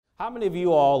How many of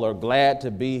you all are glad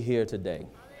to be here today?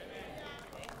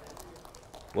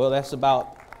 Well, that's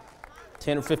about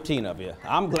 10 or 15 of you.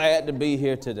 I'm glad to be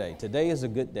here today. Today is a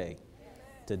good day.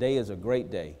 Today is a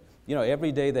great day. You know,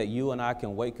 every day that you and I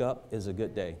can wake up is a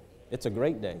good day. It's a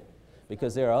great day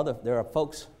because there are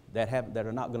folks that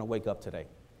are not going to wake up today,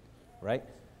 right?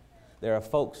 There are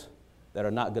folks that are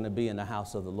not going to be in the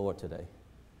house of the Lord today.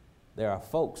 There are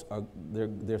folks,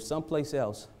 they're someplace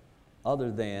else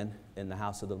other than in the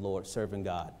house of the Lord serving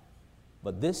God.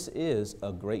 But this is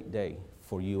a great day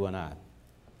for you and I.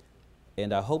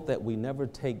 And I hope that we never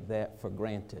take that for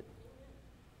granted.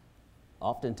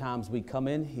 Oftentimes we come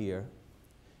in here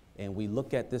and we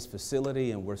look at this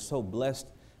facility and we're so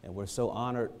blessed and we're so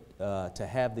honored to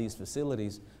have these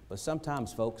facilities. But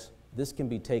sometimes, folks, this can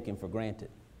be taken for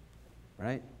granted,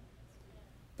 right?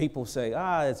 People say,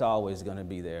 it's always going to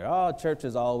be there. Church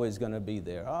is always going to be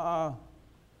there.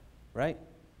 Right?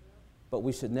 But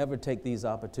we should never take these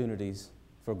opportunities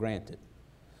for granted.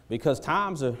 Because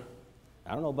times are,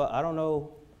 I don't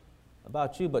know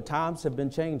about you, but times have been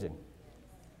changing,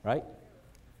 right?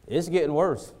 It's getting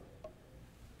worse.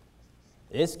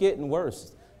 It's getting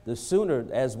worse. The sooner,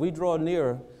 as we draw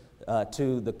nearer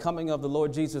to the coming of the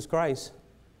Lord Jesus Christ,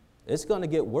 it's going to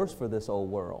get worse for this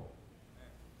old world,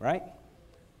 right?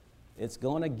 It's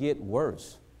going to get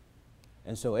worse.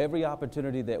 And so every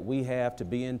opportunity that we have to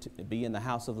be in the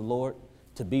house of the Lord,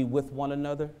 to be with one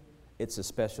another, it's a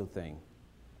special thing.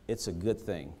 It's a good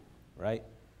thing, right?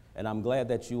 And I'm glad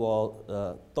that you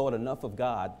all thought enough of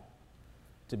God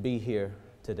to be here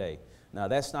today. Now,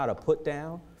 that's not a put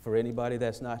down for anybody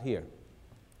that's not here,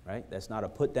 right? That's not a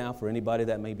put down for anybody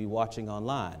that may be watching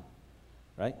online,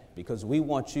 right? Because we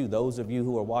want you, those of you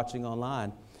who are watching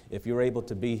online, if you're able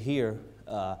to be here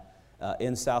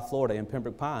in South Florida, in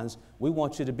Pembroke Pines, we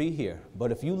want you to be here.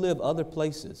 But if you live other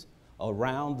places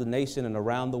around the nation and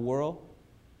around the world,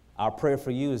 our prayer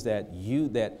for you is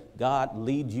that God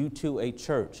lead you to a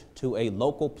church, to a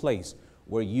local place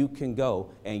where you can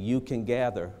go and you can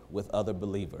gather with other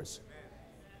believers.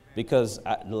 Because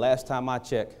the last time I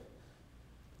checked,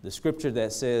 the scripture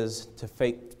that says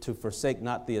to forsake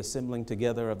not the assembling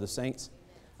together of the saints,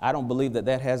 I don't believe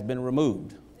that has been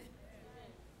removed.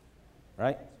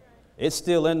 Right? It's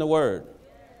still in the Word.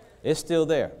 It's still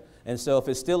there. And so if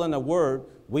it's still in the Word,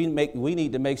 we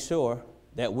need to make sure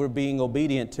that we're being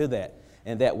obedient to that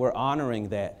and that we're honoring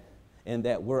that and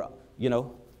that we're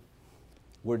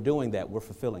doing that. We're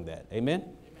fulfilling that. Amen?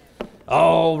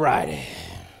 All righty.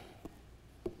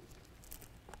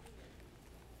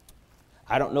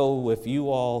 I don't know if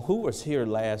who was here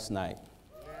last night?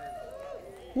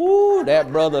 Woo,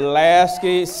 that Brother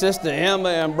Lasky, Sister Emma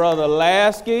and Brother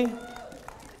Lasky.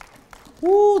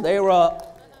 Woo, they were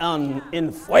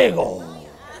in fuego.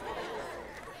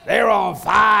 They were on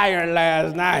fire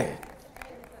last night.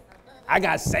 I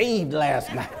got saved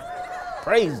last night.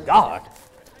 Praise God.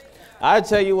 I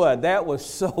tell you what, that was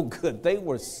so good. They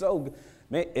were so good.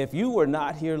 Man, if you were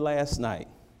not here last night,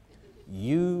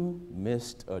 you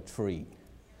missed a treat.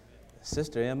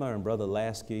 Sister Emma and Brother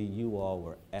Lasky, you all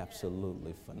were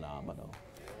absolutely phenomenal.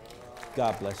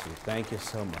 God bless you. Thank you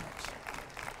so much.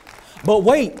 But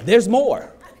wait, there's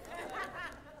more.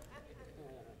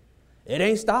 It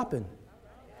ain't stopping.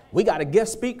 We got a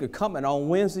guest speaker coming on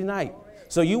Wednesday night.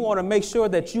 So you want to make sure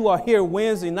that you are here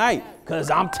Wednesday night, because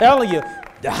I'm telling you,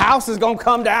 the house is going to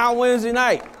come down Wednesday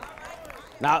night.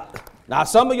 Now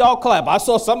some of y'all clap. I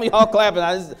saw some of y'all clapping.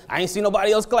 I ain't seen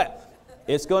nobody else clap.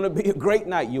 It's going to be a great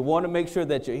night. You want to make sure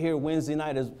that you're here Wednesday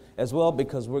night as well,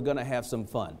 because we're going to have some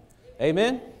fun.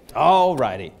 Amen? All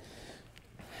righty.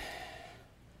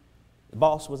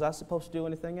 Boss, was I supposed to do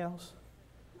anything else?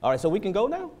 All right, so we can go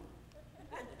now?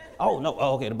 Oh, no.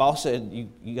 Oh, okay, the boss said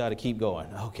you got to keep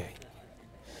going. Okay.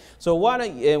 So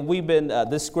we've been,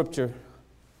 this scripture,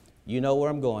 you know where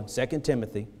I'm going, 2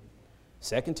 Timothy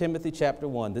chapter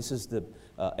 1. This is the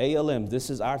ALM. This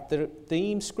is our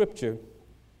theme scripture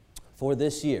for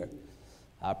this year.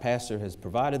 Our pastor has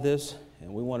provided this,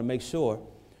 and we want to make sure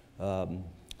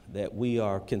that we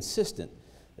are consistent,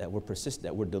 that we're persistent,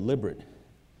 that we're deliberate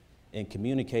in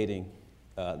communicating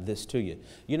this to you.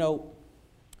 You know,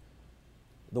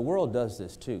 the world does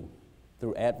this too,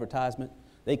 through advertisement.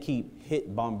 They keep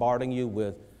bombarding you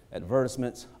with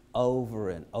advertisements over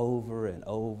and over and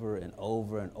over and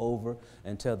over and over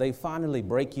until they finally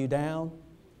break you down,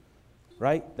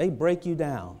 right? They break you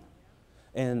down.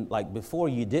 And like before,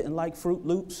 you didn't like Fruit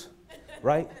Loops,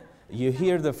 right? You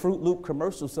hear the Fruit Loop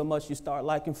commercial so much you start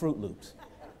liking Fruit Loops,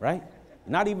 right?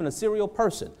 Not even a cereal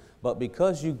person, but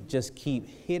because you just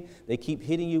they keep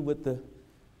hitting you with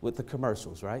the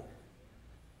commercials, right?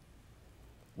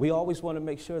 We always want to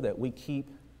make sure that we keep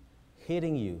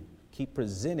hitting you, keep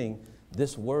presenting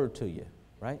this word to you,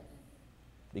 right?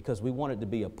 Because we want it to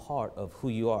be a part of who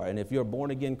you are. And if you're a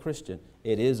born-again Christian,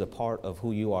 it is a part of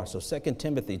who you are. So 2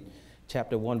 Timothy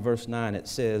chapter 1, verse 9, it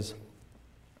says,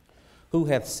 who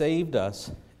hath saved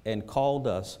us and called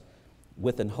us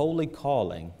with an holy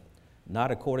calling,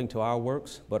 not according to our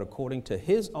works, but according to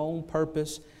his own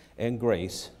purpose and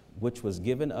grace, which was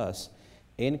given us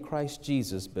in Christ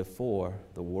Jesus before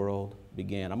the world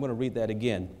began. I'm going to read that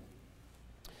again.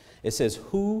 It says,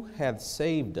 who hath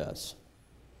saved us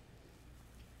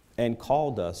and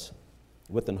called us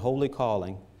with an holy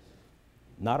calling,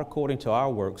 not according to our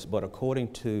works, but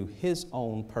according to his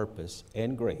own purpose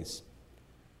and grace,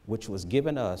 which was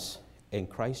given us in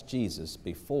Christ Jesus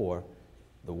before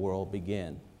the world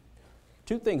began.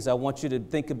 Two things I want you to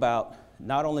think about,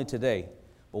 not only today,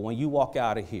 but when you walk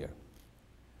out of here,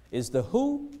 is the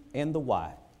who and the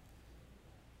why,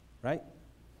 right?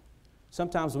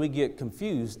 Sometimes we get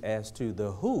confused as to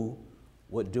the who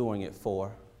we're doing it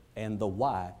for and the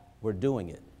why we're doing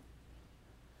it.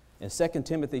 In 2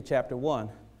 Timothy chapter 1,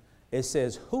 it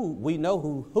says who, we know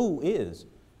who is.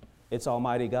 It's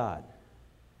Almighty God.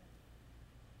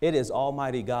 It is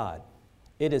Almighty God.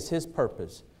 It is his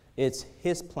purpose. It's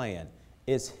his plan.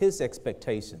 It's his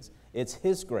expectations. It's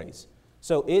his grace.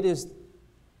 So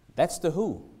that's the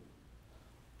who.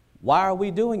 Why are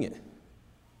we doing it?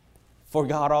 For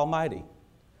God Almighty,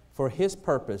 for his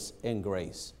purpose and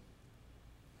grace.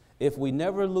 If we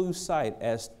never lose sight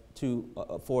as to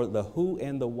for the who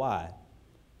and the why,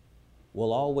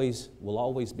 we'll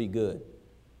always be good.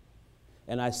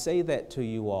 And I say that to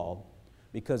you all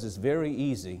because it's very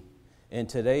easy in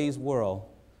today's world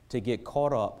to get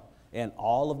caught up in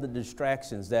all of the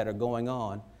distractions that are going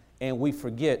on, and we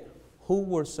forget who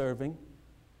we're serving,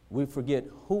 we forget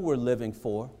who we're living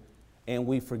for, and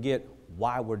we forget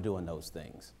why we're doing those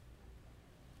things.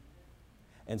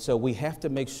 And so we have to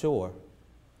make sure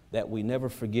that we never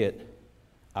forget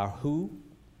our who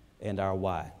and our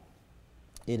why.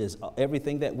 It is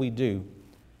everything that we do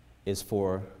is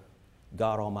for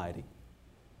God Almighty.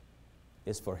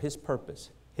 It's for his purpose,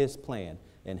 his plan,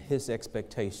 and his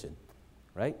expectation,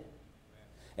 right?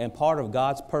 And part of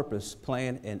God's purpose,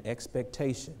 plan, and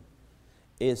expectation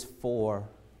is for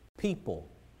people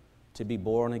to be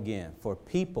born again, for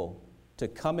people to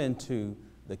come into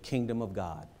the kingdom of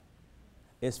God.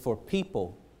 It's for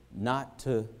people not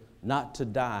to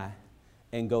die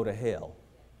and go to hell.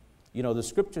 You know, the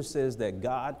scripture says that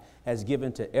God has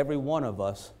given to every one of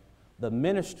us the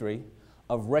ministry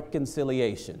of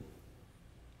reconciliation,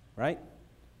 right?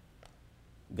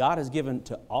 God has given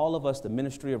to all of us the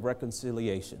ministry of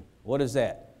reconciliation. What is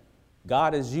that?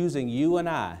 God is using you and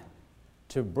I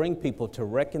to bring people, to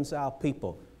reconcile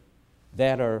people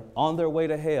that are on their way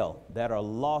to hell, that are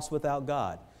lost without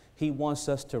God. He wants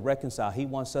us to reconcile. He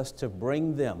wants us to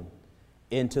bring them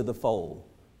into the fold.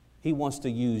 He wants to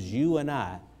use you and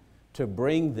I to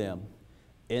bring them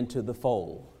into the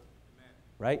fold. Amen.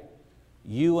 Right?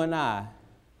 You and I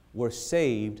were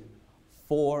saved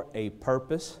for a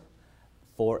purpose,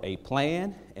 for a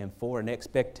plan, and for an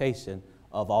expectation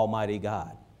of Almighty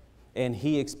God. And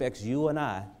he expects you and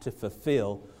I to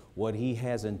fulfill what he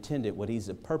has intended, what he's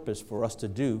a purpose for us to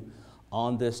do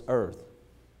on this earth.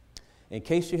 In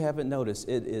case you haven't noticed,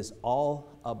 it is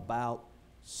all about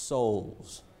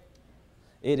souls.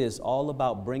 It is all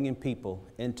about bringing people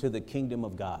into the kingdom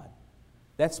of God.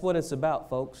 That's what it's about,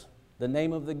 folks. The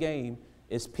name of the game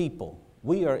is people.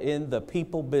 We are in the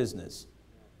people business.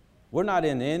 We're not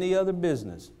in any other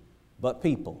business but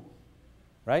people,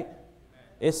 right?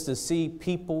 It's to see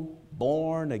people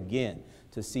born again,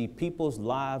 to see people's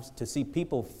lives, to see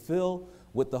people filled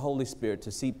with the Holy Spirit,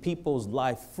 to see people's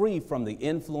life free from the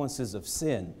influences of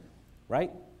sin,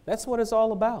 right? That's what it's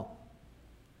all about.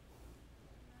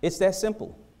 It's that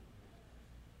simple.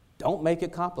 Don't make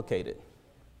it complicated,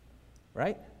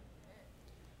 right?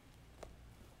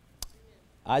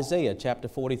 Isaiah chapter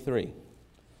 43.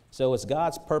 So it's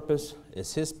God's purpose,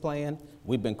 it's his plan.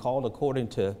 We've been called according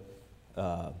to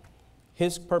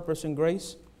his purpose and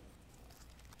grace.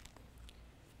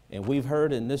 And we've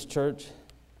heard in this church,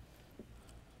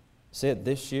 said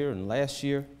this year and last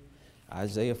year,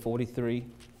 Isaiah 43,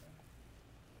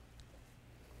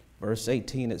 verse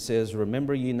 18, it says,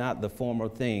 remember ye not the former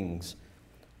things,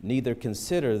 neither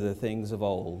consider the things of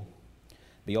old.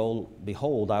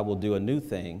 Behold, I will do a new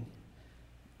thing.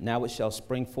 Now it shall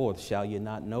spring forth. Shall ye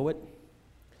not know it?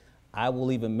 I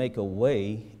will even make a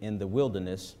way in the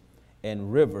wilderness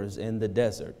and rivers in the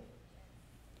desert.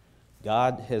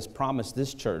 God has promised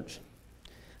this church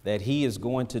that he is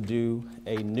going to do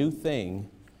a new thing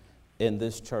in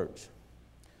this church.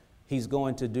 He's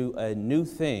going to do a new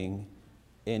thing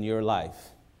in your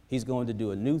life. He's going to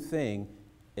do a new thing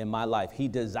in my life. He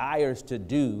desires to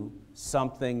do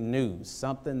something new,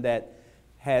 something that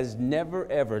has never,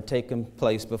 ever taken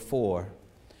place before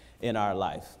in our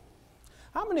life.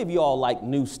 How many of you all like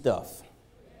new stuff?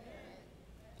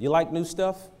 You like new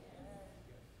stuff?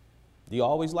 Do you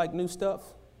always like new stuff?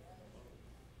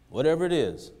 Whatever it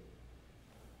is.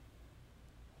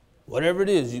 Whatever it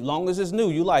is, as long as it's new,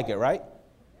 you like it, right?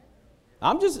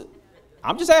 I'm just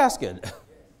asking,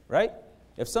 right?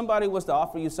 If somebody was to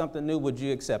offer you something new, would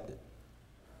you accept it?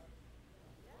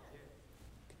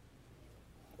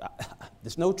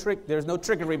 There's no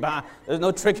trickery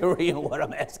in what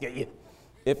I'm asking you.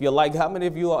 If you're like, how many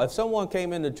of you are, if someone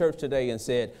came into church today and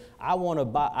said, I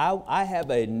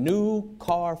have a new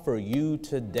car for you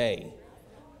today,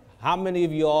 how many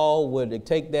of you all would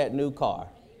take that new car?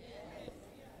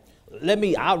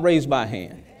 I'll raise my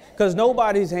hand. Because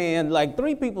nobody's hand, like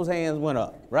 3 people's hands went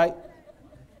up, right?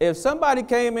 If somebody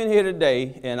came in here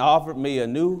today and offered me a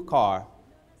new car,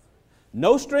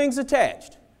 no strings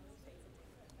attached,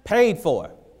 paid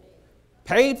for,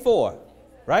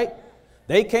 right?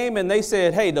 They came and they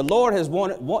said, hey, the Lord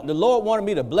wanted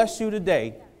me to bless you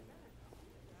today.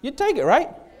 You'd take it, right?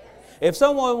 If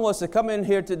someone wants to come in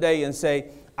here today and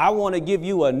say, I want to give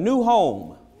you a new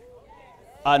home,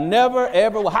 how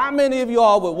many of you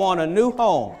all would want a new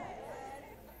home?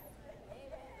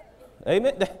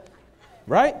 Amen.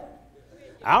 Right?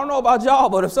 I don't know about y'all,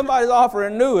 but if somebody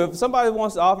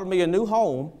wants to offer me a new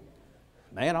home,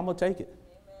 man, I'm going to take it.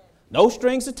 No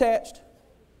strings attached,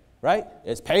 right?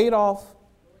 It's paid off.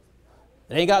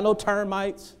 It ain't got no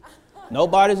termites.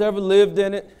 Nobody's ever lived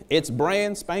in it. It's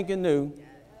brand spanking new.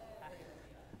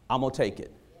 I'm going to take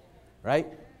it, right?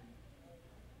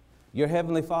 Your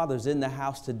Heavenly Father's in the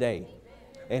house today,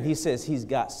 and He says He's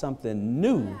got something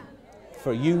new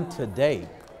for you today.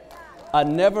 I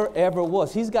never, ever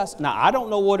was. Now, I don't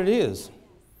know what it is,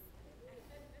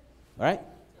 right?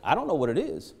 I don't know what it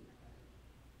is.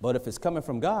 But if it's coming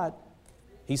from God,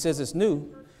 He says it's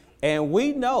new. And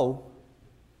we know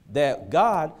that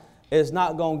God is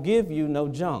not going to give you no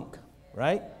junk,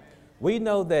 right? We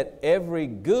know that every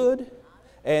good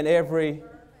and every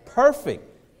perfect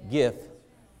gift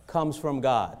comes from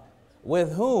God,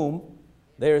 with whom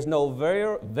there is no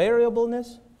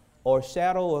variableness or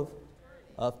shadow of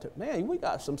man, we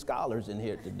got some scholars in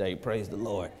here today, praise the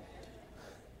Lord.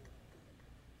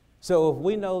 So if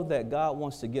we know that God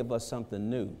wants to give us something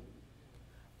new,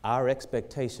 our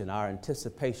expectation, our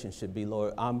anticipation should be,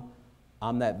 Lord, I'm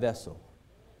that vessel.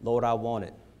 Lord, I want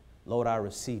it. Lord, I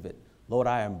receive it. Lord,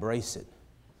 I embrace it.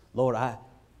 Lord,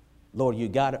 you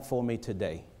got it for me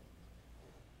today.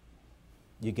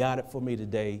 You got it for me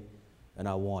today, and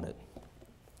I want it.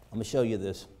 I'm going to show you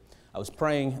this. I was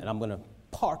praying, and I'm going to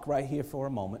park right here for a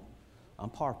moment. I'm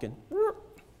parking.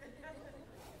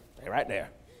 Right there.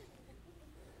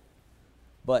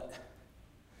 But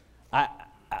I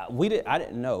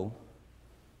didn't know.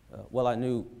 Well, I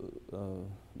knew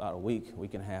about a week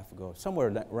and a half ago,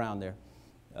 somewhere around there.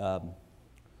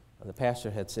 The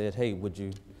pastor had said, hey,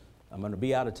 I'm going to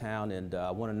be out of town, and I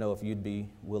want to know if you'd be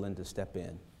willing to step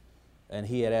in. And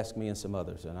he had asked me and some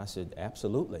others, and I said,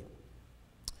 absolutely.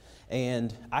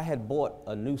 And I had bought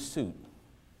a new suit.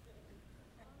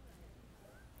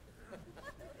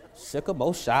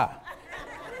 Sycamore shy.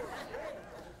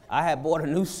 I had bought a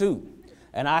new suit,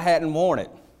 and I hadn't worn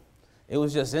it. It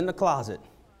was just in the closet.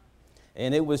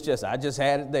 And I just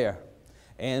had it there.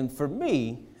 And for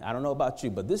me, I don't know about you,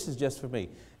 but this is just for me.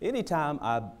 Anytime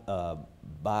I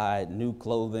buy new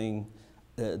clothing,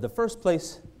 the first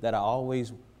place that I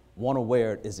always want to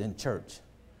wear it is in church,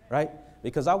 right?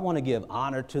 Because I want to give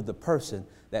honor to the person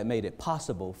that made it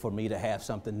possible for me to have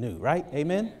something new, right?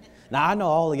 Amen? Now, I know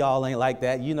all of y'all ain't like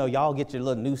that. You know, y'all get your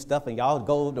little new stuff and y'all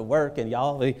go to work and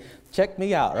y'all check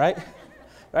me out, right?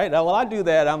 Right? Now, while I do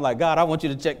that, I'm like, God, I want you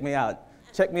to check me out.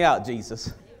 Check me out,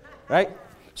 Jesus. Right?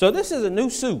 So this is a new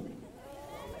suit.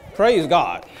 Praise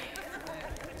God.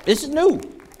 This is new.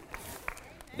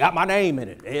 Got my name in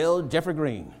it. L. Jeffrey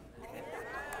Green.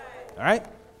 All right?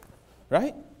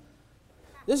 Right?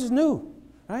 This is new.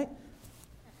 Right?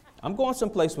 I'm going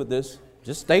someplace with this.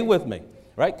 Just stay with me.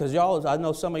 Right? Because y'all, I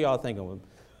know some of y'all are thinking, well,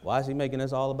 why is he making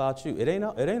this all about you? It ain't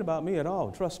about me at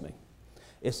all. Trust me.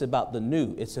 It's about the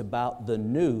new. It's about the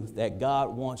new that God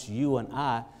wants you and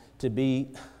I to be.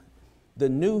 The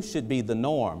new should be the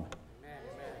norm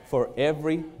for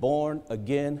every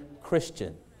born-again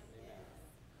Christian.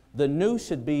 The new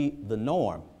should be the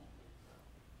norm.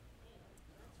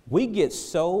 We get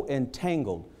so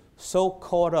entangled, so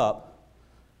caught up,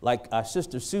 like our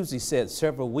sister Susie said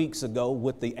several weeks ago,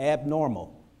 with the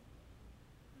abnormal.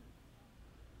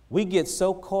 We get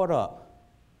so caught up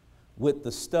with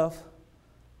the stuff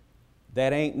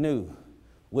that ain't new,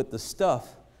 with the stuff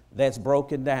that's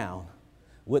broken down,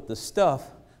 with the stuff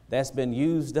that's been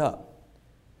used up.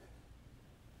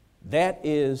 That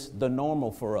is the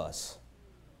normal for us.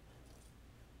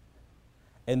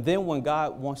 And then when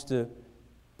God wants to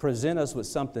present us with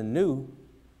something new,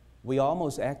 we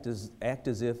almost act as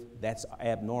if that's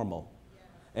abnormal.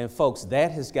 And folks,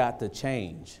 that has got to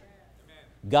change.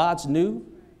 God's new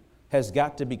has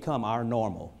got to become our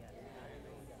normal.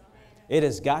 It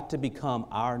has got to become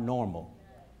our normal.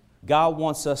 God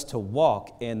wants us to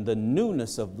walk in the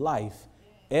newness of life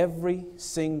every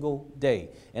single day.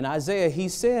 In Isaiah, he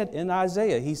said,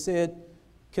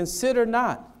 consider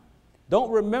not.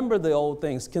 Don't remember the old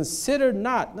things. Consider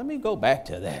not. Let me go back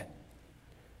to that.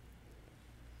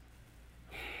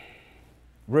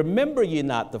 Remember ye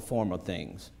not the former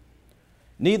things,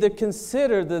 neither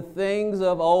consider the things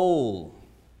of old.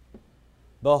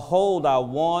 Behold, I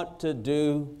want to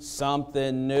do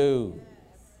something new.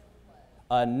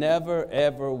 A never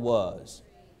ever was.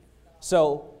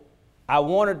 So I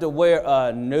wanted to wear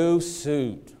a new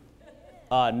suit.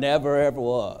 A never ever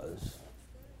was.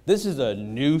 This is a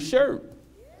new shirt.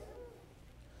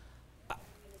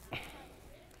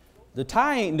 The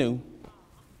tie ain't new.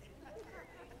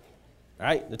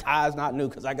 Right? The tie's not new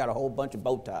because I got a whole bunch of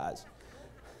bow ties.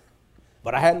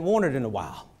 But I hadn't worn it in a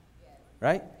while.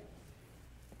 Right?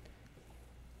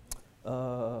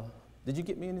 Did you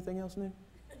get me anything else new?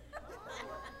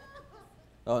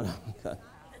 Oh, no. Okay.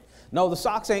 No, the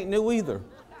socks ain't new either.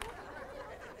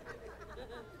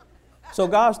 So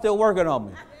God's still working on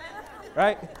me.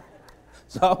 Right?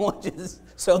 So I want you to,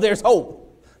 so there's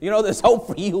hope. You know, there's hope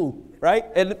for you, right?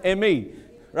 And me,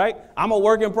 right? I'm a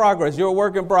work in progress. You're a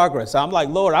work in progress. I'm like,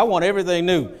 Lord, I want everything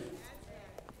new.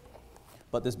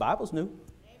 But this Bible's new.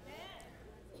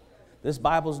 This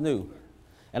Bible's new.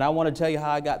 And I want to tell you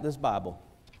how I got this Bible.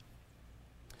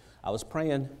 I was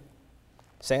praying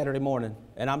Saturday morning,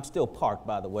 and I'm still parked,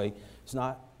 by the way. It's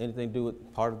not anything to do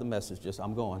with part of the message, just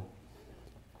I'm going.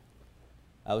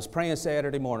 I was praying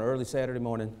Saturday morning, early Saturday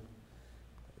morning,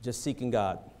 just seeking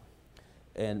God.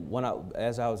 And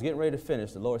as I was getting ready to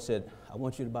finish, the Lord said, I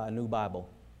want you to buy a new Bible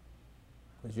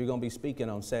because you're going to be speaking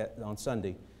on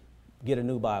Sunday. Get a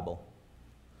new Bible.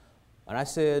 And I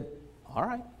said, all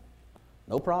right,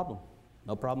 no problem.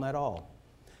 No problem at all.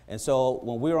 And so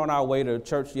when we were on our way to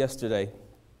church yesterday,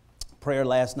 prayer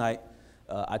last night,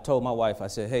 I told my wife, I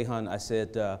said, hey, hon, I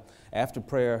said, after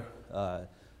prayer,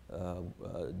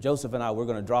 Joseph and I, we're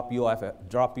going to drop you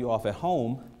off at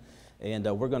home, and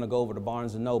we're going to go over to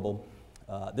Barnes & Noble.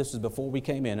 This is before we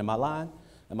came in. Am I lying?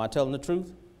 Am I telling the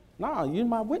truth? No, you're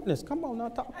my witness. Come on now,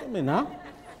 talk to me now.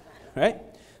 Right?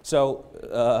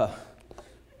 So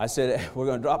I said, we're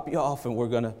going to drop you off, and we're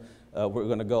going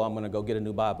to go. I'm going to go get a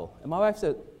new Bible. And my wife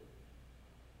said,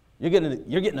 you're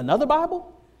getting another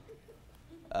Bible?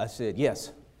 I said,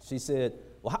 yes. She said,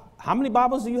 well, how many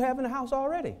Bibles do you have in the house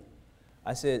already?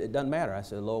 I said, it doesn't matter. I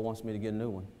said, the Lord wants me to get a new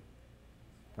one.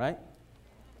 Right?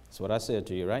 That's what I said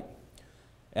to you, right?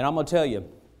 And I'm going to tell you,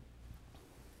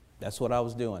 that's what I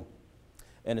was doing.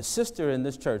 And a sister in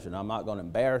this church, and I'm not going to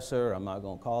embarrass her, I'm not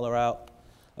going to call her out,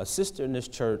 a sister in this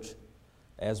church,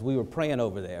 as we were praying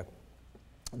over there,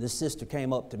 this sister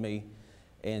came up to me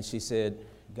and she said,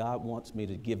 God wants me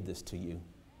to give this to you.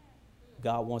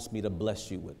 God wants me to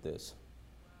bless you with this.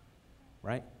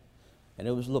 Right? And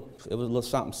it was a little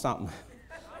something.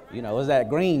 You know, it was that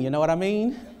green, you know what I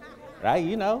mean? Right?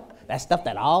 You know, that stuff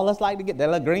that all us like to get, that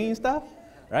little green stuff.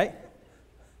 Right?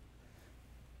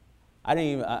 I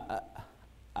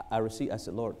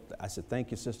said, Lord, I said,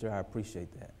 thank you, sister, I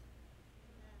appreciate that.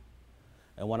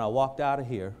 And when I walked out of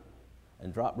here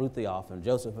and dropped Ruthie off, and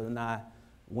Joseph and I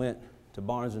went to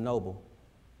Barnes & Noble,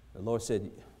 the Lord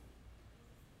said,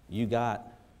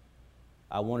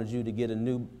 I wanted you to get a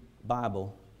new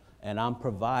Bible, and I'm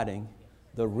providing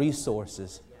the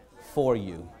resources for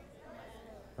you.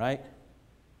 Right?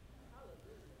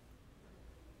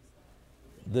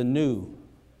 The new.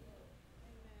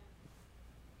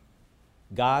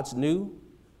 God's new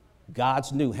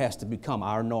has to become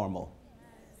our normal.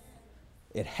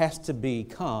 It has to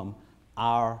become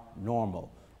our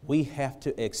normal. We have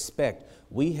to expect,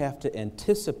 we have to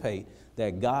anticipate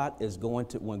that God is going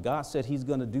to, when God said he's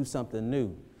going to do something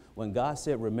new, when God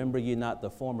said, remember ye not the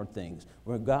former things,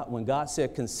 when God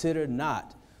said, consider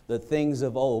not the things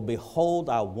of old, behold,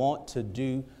 I want to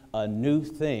do a new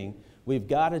thing, we've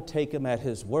got to take him at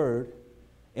his word,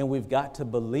 and we've got to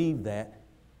believe that,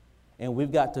 and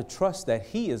we've got to trust that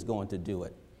he is going to do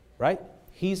it, right?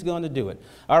 He's going to do it.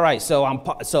 All right,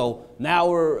 so now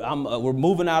we're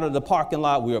moving out of the parking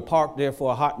lot. We were parked there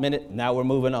for a hot minute. Now we're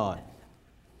moving on.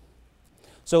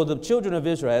 So the children of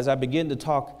Israel, as I begin to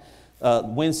talk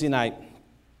Wednesday night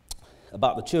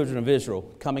about the children of Israel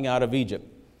coming out of Egypt,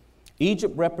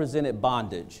 Egypt represented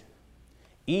bondage.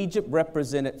 Egypt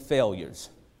represented failures.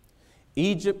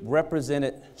 Egypt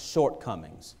represented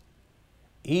shortcomings.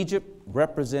 Egypt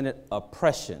represented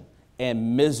oppression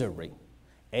and misery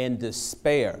and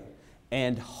despair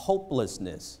and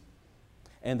hopelessness.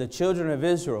 And the children of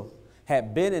Israel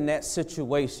had been in that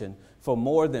situation for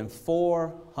more than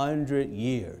 400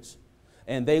 years.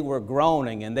 And they were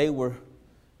groaning, and they were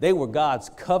God's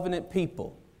covenant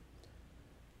people.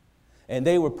 And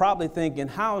they were probably thinking,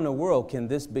 how in the world can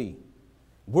this be?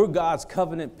 We're God's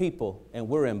covenant people, and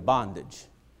we're in bondage.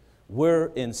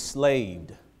 We're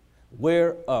enslaved.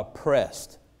 We're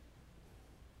oppressed.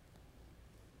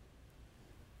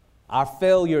 Our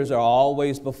failures are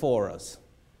always before us.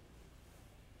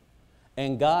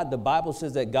 And God, the Bible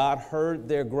says that God heard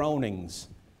their groanings,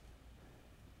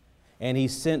 and he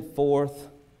sent forth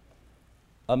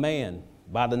a man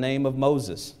by the name of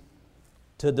Moses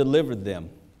to deliver them.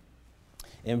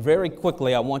 And very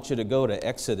quickly, I want you to go to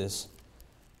Exodus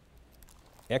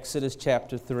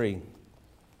chapter 3.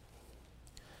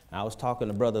 I was talking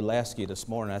to Brother Lasky this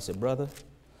morning. I said, brother,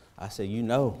 you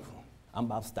know, I'm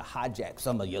about to hijack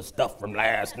some of your stuff from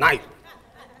last night.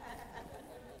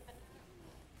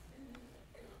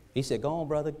 He said, go on,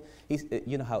 brother.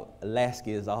 You know how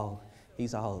Lasky is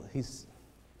he's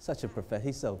such a professor.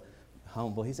 He's so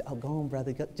humble. He said, oh, go on,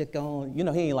 brother, just go on. You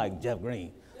know, he ain't like Jeff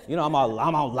Green. You know, I'm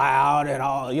all loud and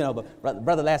all, you know, but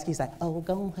Brother Lasky, he's like, oh,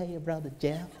 go on here, Brother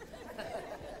Jeff.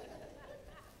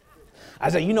 I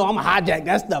said, you know, I'm going to hijack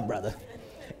that stuff, brother.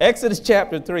 Exodus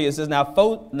chapter 3, it says,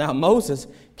 Now Moses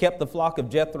kept the flock of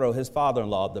Jethro, his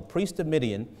father-in-law, the priest of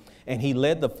Midian, and he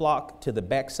led the flock to the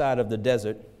backside of the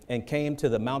desert and came to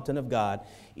the mountain of God,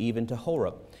 even to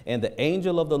Horeb. And the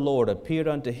angel of the Lord appeared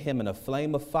unto him in a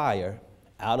flame of fire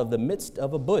out of the midst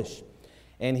of a bush.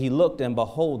 And he looked, and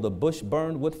behold, the bush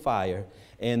burned with fire,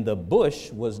 and the bush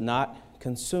was not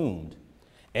consumed.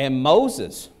 And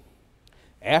Moses,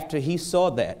 after he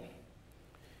saw that,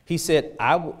 he said,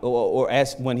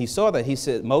 when he saw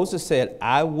that, Moses said,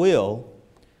 I will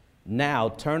now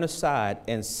turn aside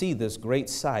and see this great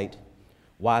sight,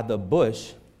 why the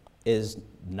bush is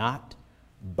not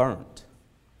burnt.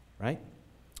 Right?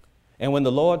 And when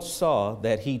the Lord saw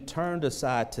that he turned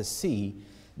aside to see,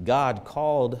 God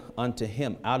called unto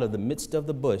him out of the midst of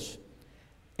the bush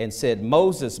and said,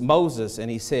 Moses, Moses.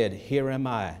 And he said, here am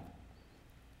I.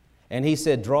 And he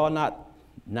said, draw not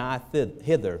nigh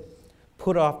hither.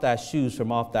 Put off thy shoes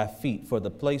from off thy feet, for the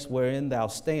place wherein thou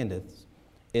standest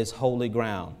is holy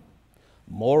ground.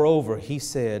 Moreover, he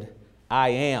said, I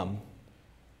am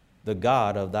the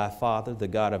God of thy father, the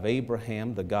God of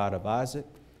Abraham, the God of Isaac,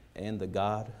 and the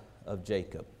God of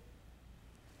Jacob.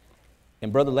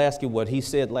 And Brother Lasky, what he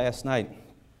said last night,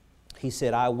 he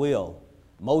said, I will.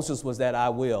 Moses was that I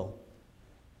will.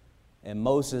 And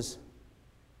Moses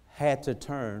had to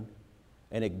turn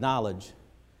and acknowledge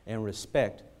and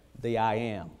respect the I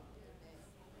am.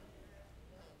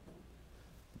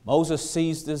 Moses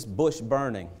sees this bush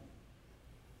burning,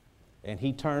 and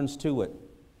he turns to it,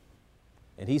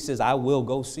 and he says, I will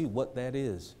go see what that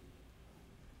is.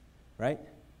 Right?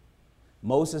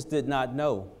 Moses did not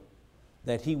know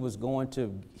that he was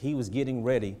getting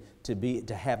ready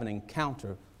to have an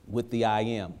encounter with the I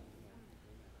am.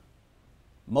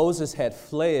 Moses had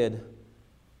fled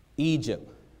Egypt.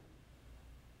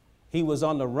 He was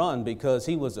on the run because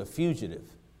he was a fugitive.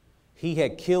 He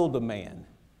had killed a man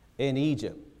in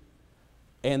Egypt.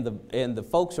 And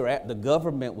the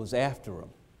government was after him,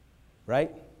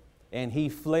 right? And he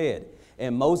fled.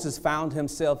 And Moses found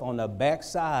himself on the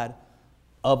backside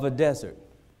of a desert.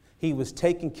 He was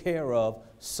taking care of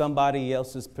somebody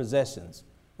else's possessions,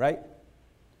 right?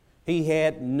 He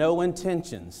had no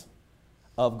intentions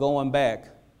of going back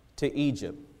to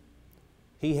Egypt.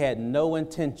 He had no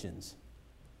intentions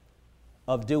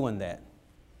of doing that.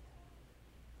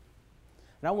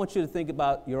 And I want you to think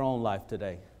about your own life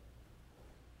today.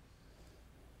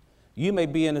 You may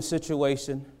be in a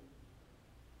situation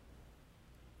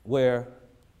where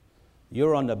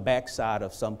you're on the backside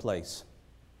of some place.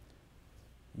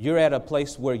 You're at a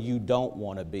place where you don't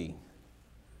want to be.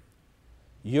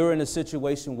 You're in a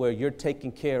situation where you're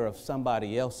taking care of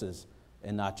somebody else's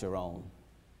and not your own.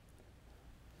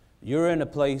 You're in a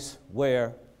place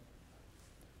where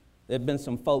there have been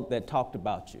some folk that talked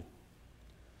about you.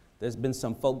 There's been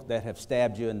some folk that have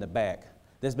stabbed you in the back.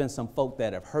 There's been some folk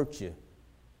that have hurt you.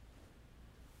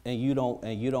 and you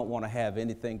don't want to have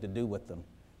anything to do with them.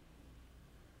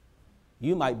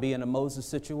 You might be in a Moses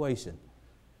situation.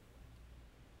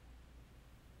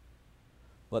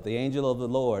 But the angel of the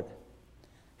Lord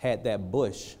had that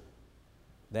bush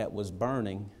that was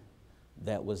burning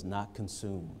that was not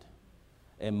consumed.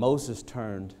 And Moses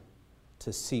turned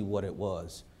to see what it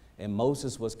was. And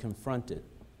Moses was confronted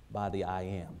by the I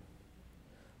Am.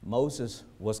 Moses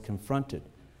was confronted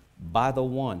by the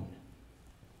one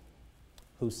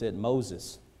who said,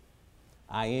 Moses,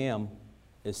 I Am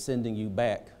is sending you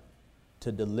back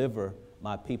to deliver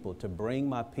my people, to bring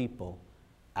my people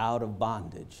out of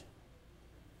bondage.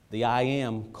 The I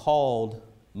Am called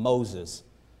Moses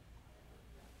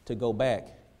to go back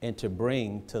and to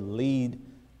lead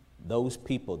those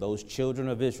people, those children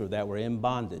of Israel that were in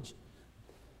bondage,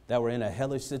 that were in a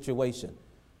hellish situation,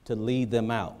 to lead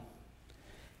them out.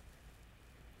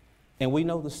 And we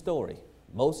know the story.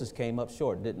 Moses came up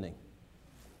short, didn't he?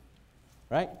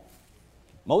 Right?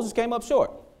 Moses came up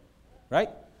short, right?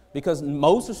 Because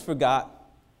Moses forgot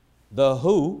the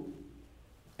who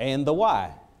and the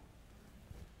why,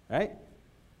 right?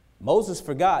 Moses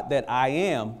forgot that I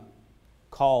Am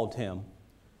called him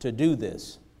to do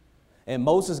this. And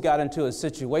Moses got into a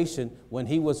situation when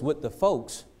he was with the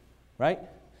folks, right?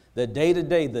 The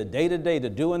day-to-day, the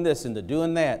doing this and the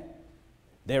doing that.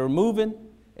 They were moving,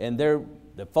 and the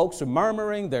folks are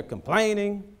murmuring, they're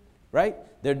complaining, right?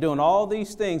 They're doing all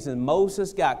these things, and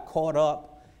Moses got caught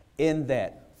up in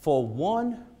that. For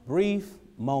one brief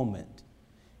moment,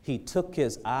 he took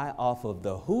his eye off of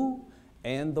the who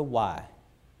and the why.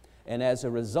 And as a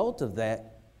result of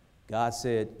that, God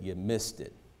said, you missed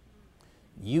it.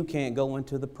 You can't go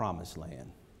into the promised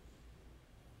land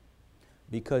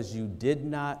because you did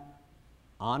not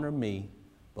honor me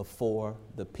before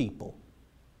the people.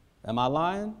 Am I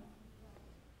lying?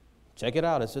 Check it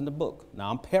out. It's in the book. Now,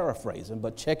 I'm paraphrasing,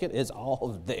 but check it. It's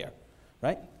all there,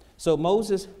 right? So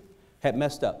Moses had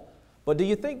messed up. But do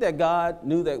you think that God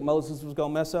knew that Moses was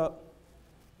going to mess up?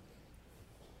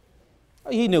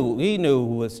 He knew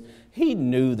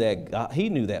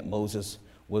that Moses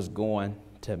was going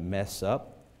to mess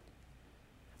up.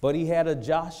 But he had a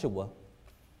Joshua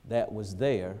that was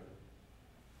there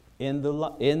in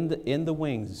the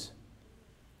wings,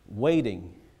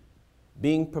 waiting,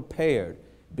 being prepared,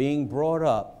 being brought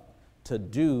up to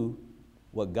do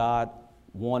what God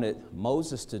wanted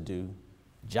Moses to do.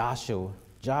 Joshua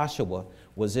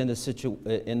was in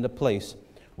the place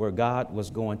where God was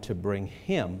going to bring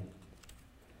him,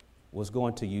 was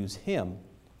going to use him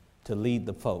to lead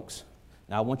the folks.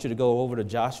 Now I want you to go over to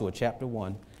Joshua chapter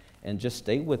 1 and just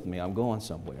stay with me. I'm going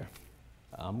somewhere.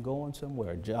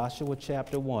 Joshua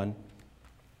chapter 1.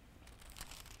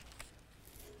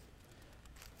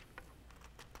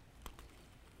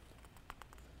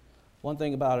 One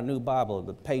thing about a new Bible,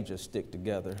 the pages stick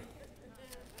together.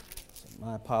 So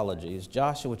my apologies.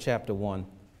 Joshua chapter 1.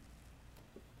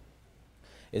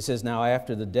 It says, now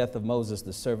after the death of Moses,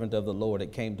 the servant of the Lord,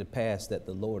 it came to pass that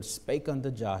the Lord spake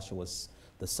unto Joshua,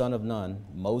 the son of Nun,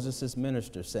 Moses'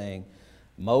 minister, saying,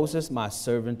 Moses, my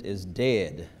servant, is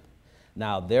dead.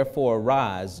 Now therefore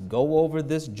arise, go over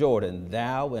this Jordan,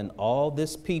 thou and all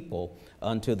this people,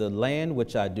 unto the land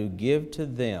which I do give to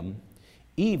them,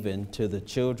 even to the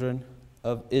children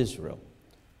of Israel.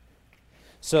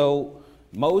 So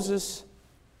Moses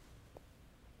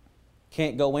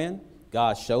can't go in.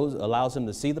 God allows him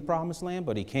to see the promised land,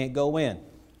 but he can't go in.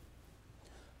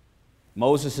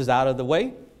 Moses is out of the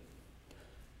way.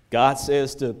 God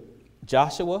says to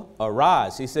Joshua,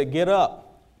 arise. He said, get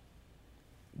up.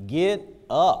 Get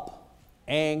up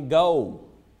and go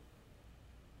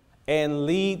and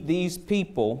lead these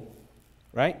people,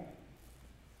 right,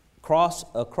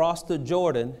 across the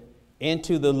Jordan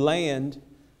into the land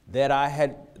that I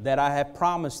had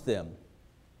promised them.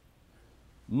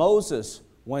 Moses,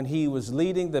 when he was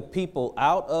leading the people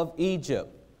out of Egypt,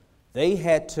 they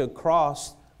had to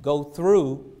go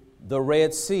through the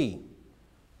Red Sea,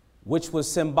 which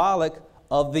was symbolic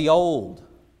of the old.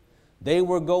 They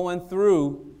were going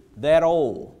through that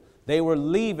old. They were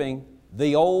leaving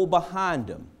the old behind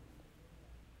them.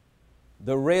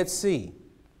 The Red Sea.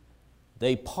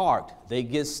 They parked. They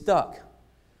get stuck.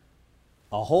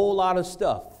 A whole lot of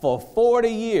stuff. For 40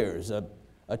 years, a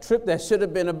trip that should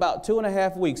have been about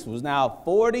 2.5 weeks was now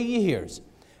 40 years.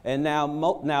 And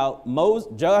now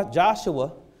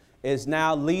Joshua is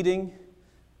now leading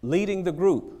the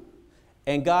group.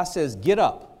 And God says, get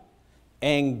up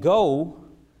and go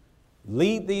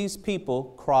lead these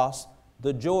people across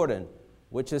the Jordan,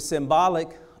 which is symbolic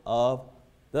of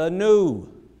the new.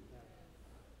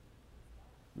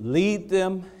 Lead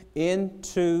them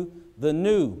into the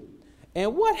new.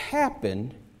 And what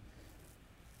happened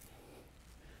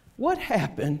What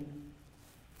happened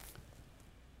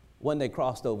when they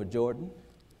crossed over Jordan?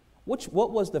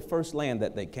 What was the first land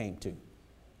that they came to?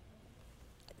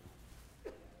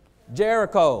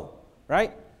 Jericho,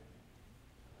 right?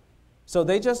 So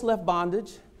they just left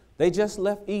bondage. They just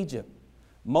left Egypt.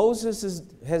 Moses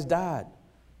has died,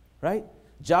 right?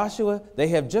 Joshua, they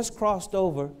have just crossed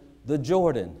over the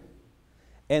Jordan.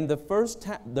 And the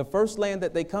first land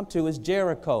that they come to is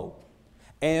Jericho.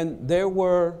 And there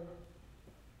were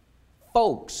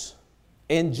folks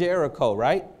in Jericho,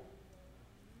 right?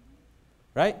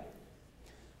 Right?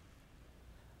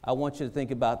 I want you to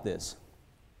think about this.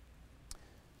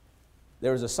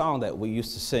 There was a song that we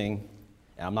used to sing,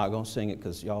 and I'm not going to sing it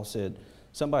because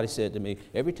somebody said to me,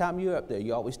 every time you're up there,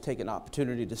 you always take an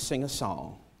opportunity to sing a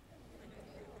song.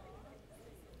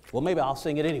 Well, maybe I'll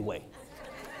sing it anyway.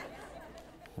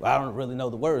 Well, I don't really know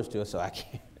the words to it, so I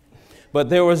can't. But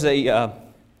there was a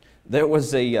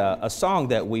song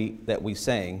that we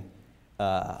sang,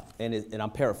 and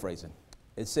I'm paraphrasing.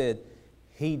 It said,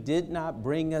 "He did not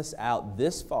bring us out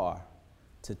this far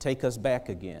to take us back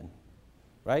again."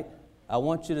 Right? I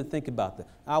want you to think about that.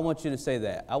 I want you to say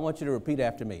that. I want you to repeat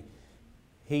after me.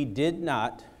 He did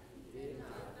not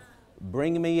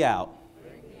bring me out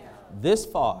this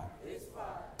far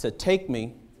to take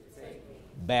me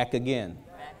back again.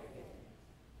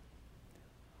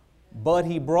 But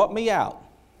he brought me out.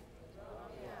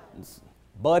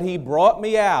 But he brought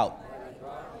me out.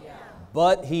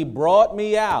 But he brought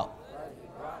me out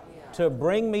to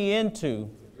bring me into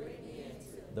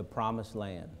the promised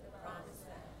land.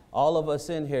 All of us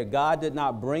in here, God did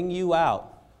not bring you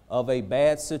out of a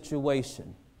bad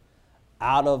situation,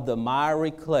 out of the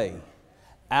miry clay,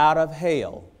 out of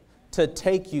hell, to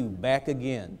take you back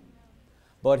again.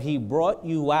 But he brought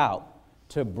you out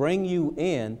to bring you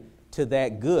in to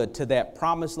that good, to that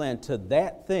promised land, to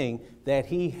that thing that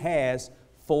he has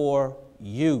for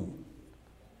you.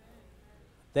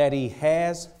 That he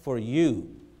has for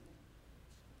you.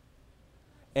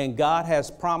 And God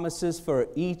has promises for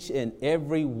each and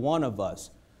every one of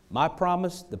us. My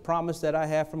promise, the promise that I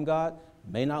have from God,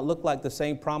 may not look like the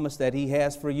same promise that he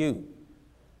has for you.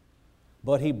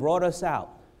 But he brought us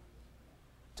out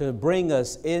to bring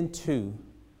us into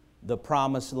the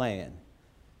promised land.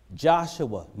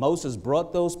 Moses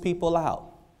brought those people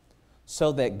out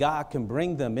so that God can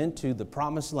bring them into the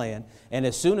promised land. And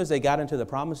as soon as they got into the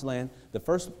promised land, the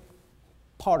first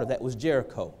part of that was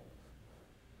Jericho.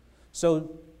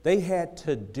 So they had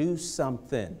to do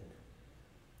something.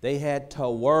 They had to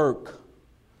work.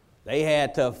 They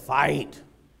had to fight.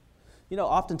 You know,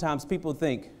 oftentimes people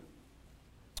think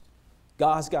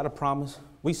God's got a promise.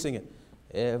 We sing it.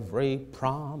 Every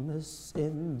promise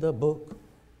in the book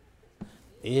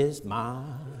is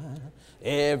mine.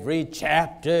 Every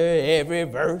chapter, every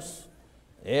verse,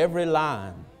 every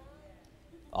line.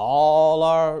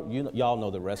 Y'all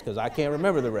know the rest because I can't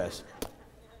remember the rest.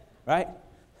 Right?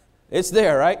 It's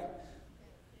there, right?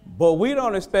 But we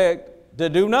don't expect to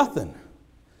do nothing.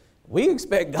 We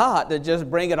expect God to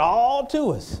just bring it all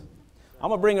to us. I'm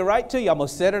going to bring it right to you. I'm going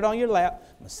to set it on your lap.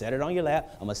 I'm going to set it on your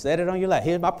lap. I'm going to set it on your lap.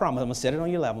 Here's my promise. I'm going to set it on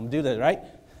your lap. I'm going to do that, right?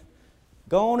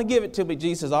 Go on and give it to me,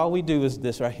 Jesus. All we do is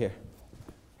this right here.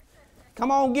 Come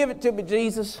on, give it to me,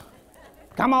 Jesus.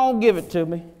 Come on, give it to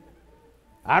me.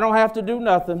 I don't have to do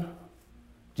nothing.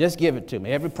 Just give it to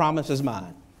me. Every promise is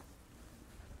mine.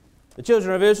 The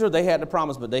children of Israel, they had the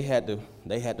promise, but they had to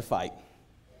fight,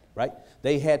 right?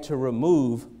 They had to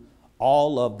remove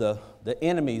all of the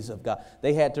enemies of God.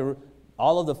 They had to,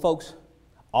 all of the folks,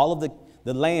 all of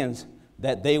the lands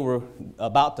that they were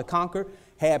about to conquer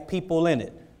had people in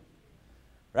it,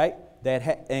 right?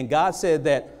 And God said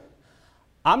that,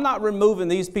 I'm not removing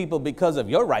these people because of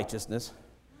your righteousness,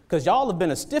 because y'all have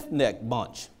been a stiff-necked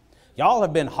bunch. Y'all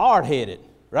have been hard-headed,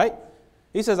 right?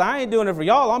 He says, I ain't doing it for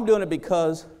y'all. I'm doing it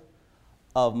because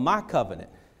of my covenant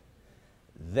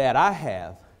that I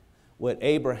have with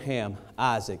Abraham,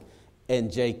 Isaac,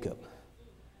 and Jacob.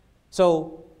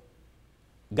 So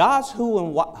God's who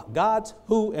and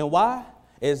why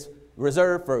is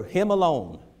reserved for him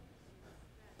alone.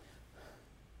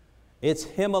 It's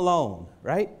him alone,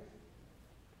 right?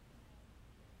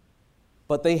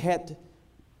 But they had to,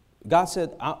 God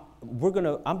said, we're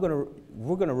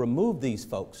gonna remove these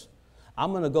folks.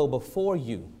 I'm gonna go before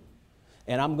you.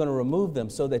 And I'm going to remove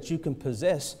them so that you can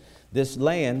possess this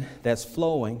land that's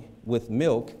flowing with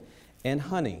milk and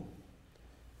honey.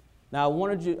 Now,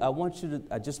 I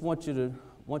just want you to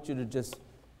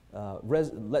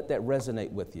let that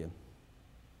resonate with you.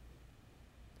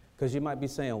 Because you might be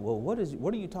saying, well, what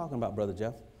are you talking about, Brother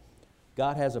Jeff?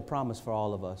 God has a promise for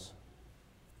all of us.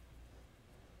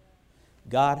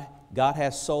 God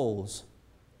has souls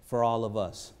for all of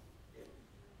us.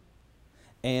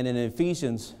 And in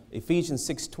Ephesians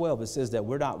 6:12, it says that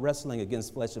we're not wrestling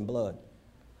against flesh and blood,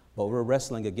 but we're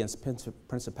wrestling against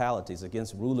principalities,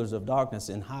 against rulers of darkness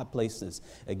in high places,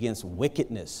 against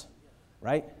wickedness,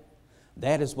 right?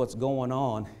 That is what's going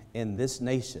on in this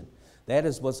nation. That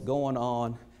is what's going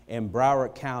on in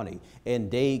Broward County, in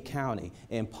Dade County,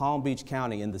 in Palm Beach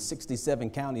County, in the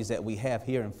 67 counties that we have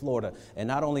here in Florida. And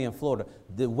not only in Florida,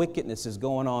 the wickedness is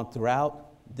going on throughout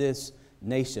this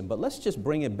nation. But let's just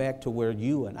bring it back to where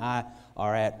you and I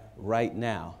are at right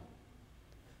now.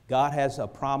 God has a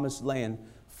promised land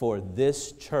for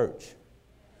this church.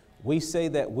 We say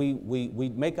that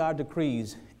we make our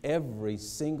decrees every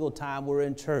single time we're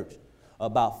in church.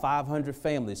 About 500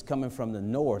 families coming from the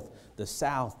north, the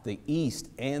south, the east,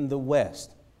 and the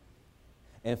west.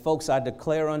 And folks, I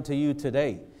declare unto you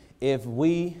today, if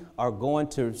we are going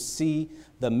to see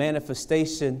the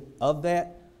manifestation of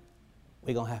that,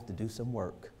 we're going to have to do some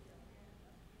work.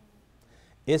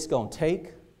 It's going to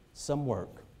take some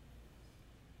work.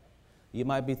 You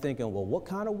might be thinking, well, what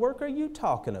kind of work are you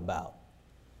talking about?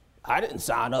 I didn't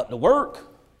sign up to work.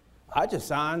 I just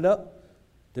signed up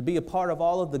to be a part of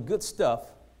all of the good stuff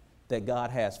that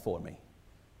God has for me,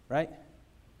 right?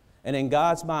 And in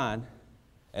God's mind,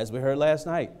 as we heard last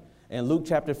night, in Luke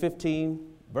chapter 15,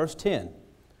 verse 10,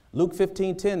 Luke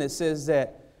 15:10, it says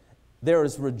that there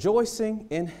is rejoicing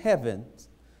in heaven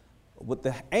with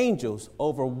the angels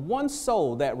over one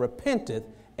soul that repenteth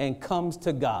and comes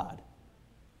to God.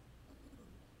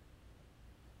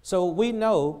 So we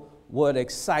know what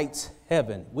excites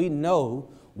heaven. We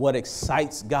know what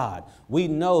excites God. We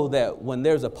know that when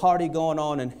there's a party going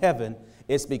on in heaven,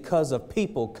 it's because of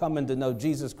people coming to know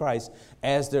Jesus Christ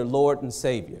as their Lord and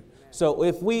Savior. So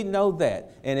if we know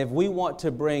that, and if we want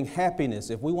to bring happiness,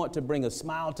 if we want to bring a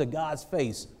smile to God's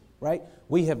face, right,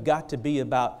 we have got to be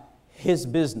about His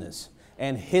business.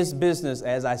 And His business,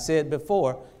 as I said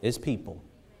before, is people.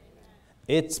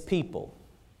 It's people.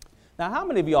 Now, how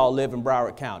many of y'all live in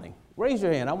Broward County? Raise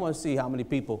your hand. I want to see how many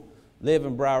people live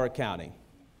in Broward County.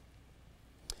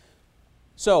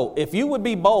 So if you would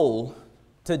be bold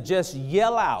to just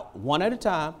yell out one at a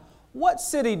time, what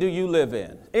city do you live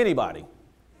in? Anybody?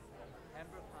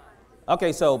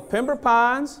 Okay, so Pembroke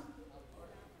Pines,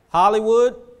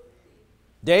 Hollywood,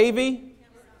 Davie.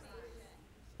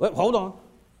 Wait, hold on.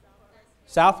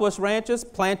 Southwest Ranches,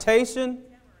 Plantation,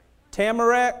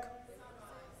 Tamarack,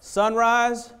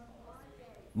 Sunrise,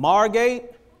 Margate,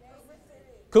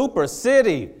 Cooper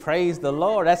City. Praise the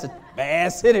Lord. That's a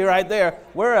bad city right there.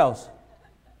 Where else?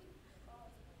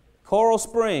 Coral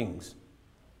Springs,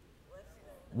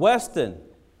 Weston.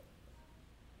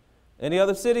 Any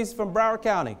other cities from Broward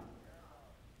County?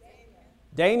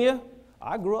 Dania.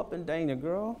 I grew up in Dania,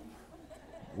 girl.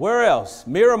 Where else?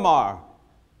 Miramar.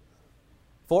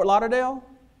 Fort Lauderdale?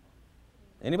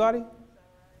 Anybody?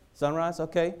 Sunrise,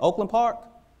 okay. Oakland Park?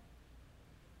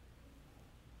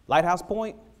 Lighthouse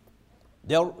Point?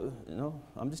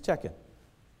 I'm just checking.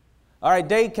 All right,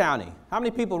 Dade County. How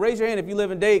many people? Raise your hand if you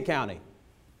live in Dade County.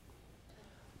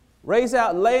 Raise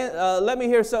out, let me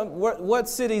hear some. What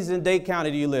cities in Dade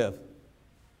County do you live?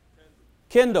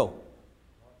 Kendall.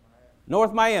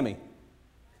 North Miami.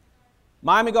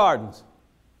 Miami Gardens.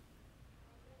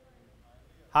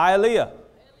 Hialeah.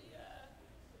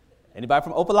 Anybody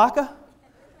from Opelika?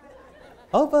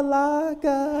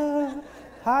 Opelika,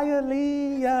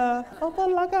 Hialeah,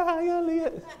 Opelika,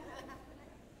 Hialeah.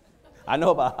 I know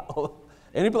about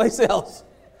any place else.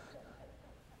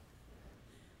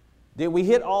 Did we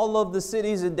hit all of the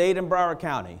cities in Dade and Broward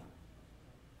County?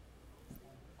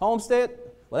 Homestead?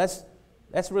 Well,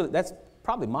 that's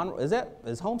probably Monroe.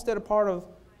 Is Homestead a part of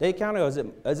Dade County, or is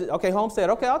it okay? Homestead.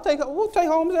 Okay, we'll take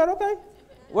Homestead. Okay.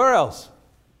 Where else?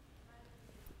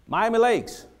 Miami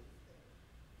Lakes.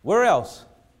 Where else?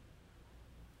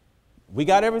 We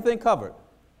got everything covered.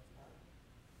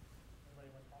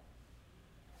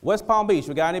 West Palm Beach.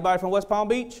 We got anybody from West Palm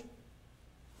Beach?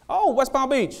 Oh, West Palm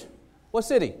Beach. What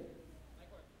city?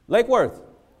 Lake Worth.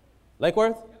 Lake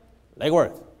Worth? Lake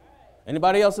Worth.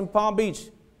 Anybody else in Palm Beach?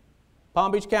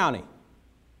 Palm Beach County.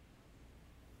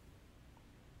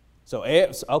 So,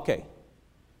 okay.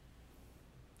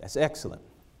 That's excellent.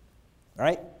 All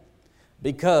right?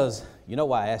 Because, you know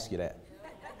why I ask you that?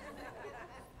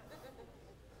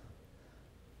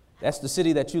 That's the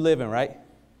city that you live in, right?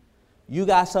 You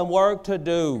got some work to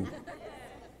do.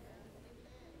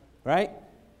 Right?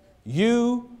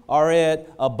 You are at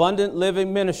Abundant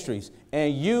Living Ministries,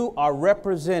 and you are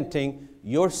representing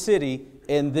your city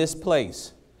in this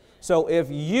place. So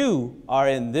if you are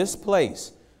in this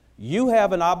place, you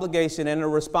have an obligation and a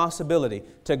responsibility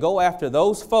to go after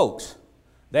those folks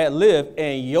that live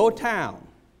in your town.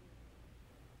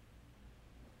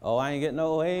 Oh, I ain't getting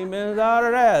no amens out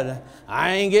of that.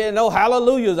 I ain't getting no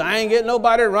hallelujahs. I ain't getting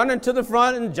nobody running to the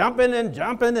front and jumping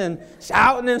and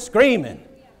shouting and screaming.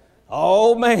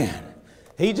 Oh, man.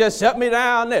 He just shut me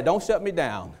down there. Don't shut me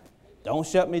down. Don't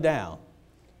shut me down.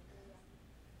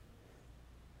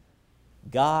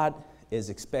 God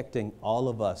is expecting all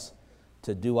of us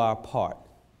to do our part.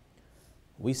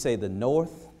 We say the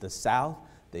north, the south,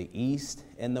 the east,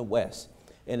 and the west.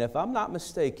 And if I'm not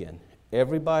mistaken,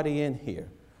 everybody in here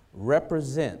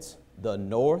represents the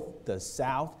north, the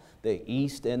south, the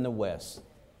east, and the west.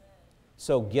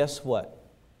 So guess what?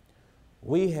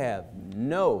 We have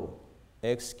no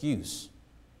excuse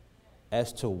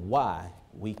as to why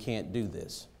we can't do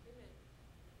this,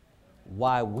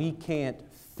 why we can't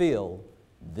fill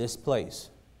this place.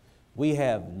 We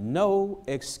have no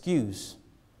excuse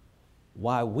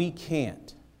why we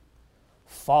can't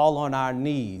fall on our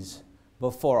knees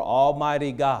before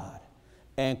Almighty God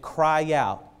and cry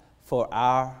out for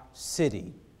our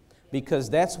city. Because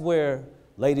that's where,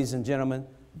 ladies and gentlemen,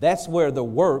 that's where the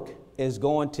work is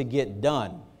going to get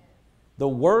done. The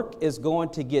work is going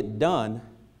to get done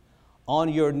on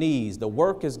your knees. The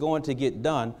work is going to get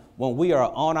done when we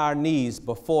are on our knees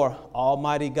before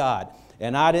Almighty God.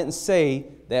 And I didn't say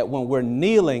that when we're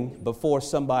kneeling before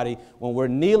somebody, when we're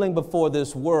kneeling before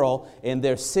this world in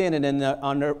their sin and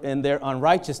in their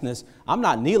unrighteousness, I'm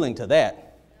not kneeling to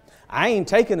that. I ain't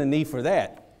taking a knee for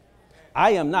that.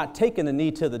 I am not taking a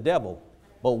knee to the devil.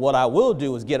 But what I will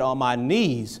do is get on my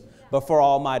knees before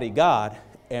Almighty God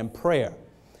and prayer.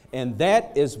 And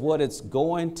that is what it's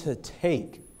going to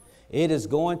take. It is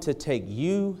going to take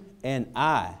you and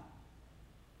I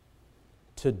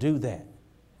to do that.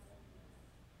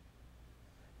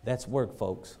 That's work,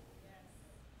 folks.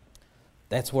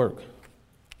 That's work.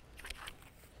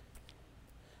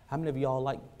 How many of y'all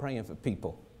like praying for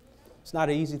people? It's not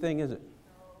an easy thing, is it?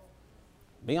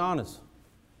 Be honest.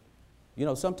 You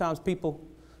know, sometimes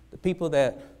the people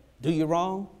that do you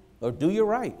wrong or do you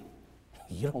right,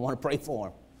 you don't want to pray for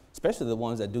them, especially the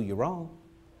ones that do you wrong,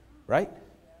 right?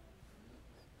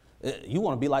 You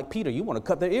want to be like Peter. You want to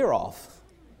cut their ear off,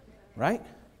 right?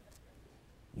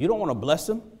 You don't want to bless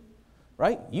them,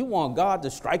 right? You want God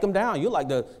to strike them down. You're like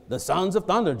the sons of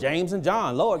thunder, James and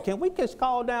John. Lord, can we just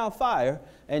call down fire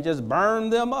and just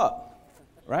burn them up,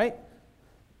 right?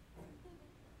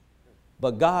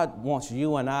 But God wants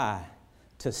you and I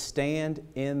to stand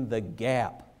in the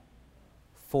gap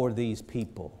for these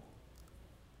people,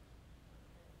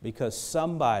 because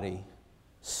somebody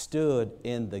stood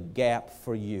in the gap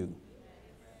for you.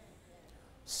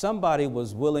 Somebody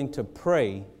was willing to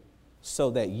pray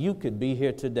so that you could be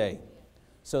here today,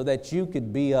 so that you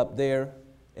could be up there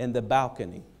in the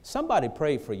balcony. Somebody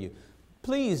prayed for you.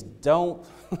 Please don't,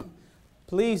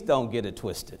 please don't get it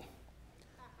twisted.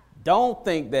 Don't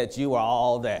think that you are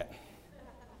all that.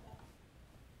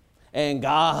 And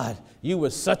God, you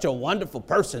were such a wonderful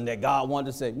person that God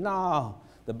wanted to say, no.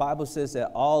 The Bible says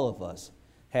that all of us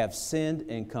have sinned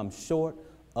and come short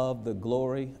of the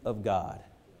glory of God.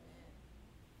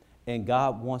 And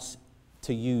God wants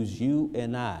to use you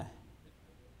and I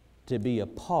to be a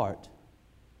part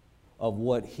of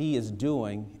what He is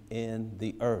doing in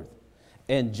the earth.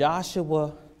 And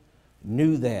Joshua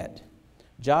knew that.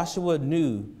 Joshua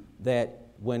knew that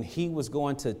when he was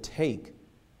going to take,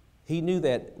 he knew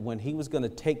that when he was going to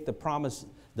take the promise,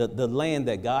 the land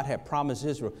that God had promised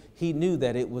Israel, he knew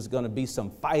that it was going to be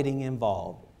some fighting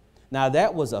involved. Now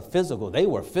that was a physical, they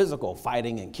were physical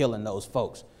fighting and killing those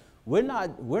folks. We're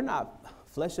not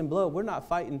flesh and blood. We're not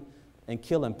fighting and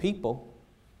killing people,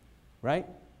 right?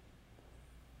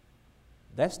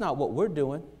 That's not what we're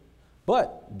doing.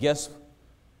 But guess,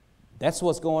 that's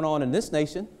what's going on in this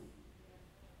nation.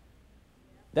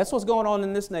 That's what's going on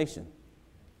in this nation.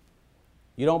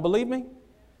 You don't believe me?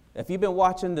 If you've been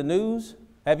watching the news,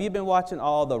 have you been watching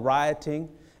all the rioting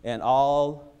and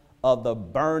all of the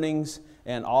burnings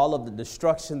and all of the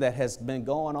destruction that has been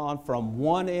going on from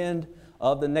one end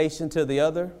of the nation to the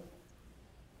other?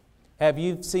 Have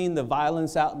you seen the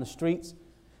violence out in the streets?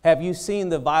 Have you seen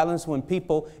the violence when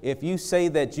people, if you say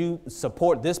that you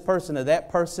support this person or that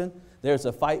person, there's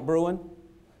a fight brewing?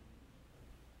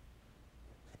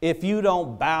 If you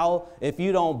don't bow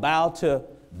to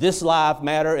this life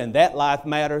matter and that life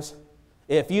matters,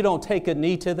 if you don't take a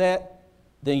knee to that,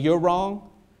 then you're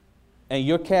wrong and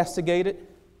you're castigated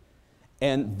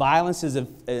and violence is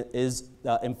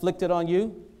inflicted on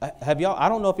you. I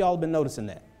don't know if y'all have been noticing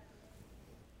that.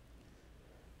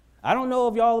 I don't know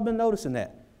if y'all have been noticing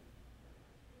that.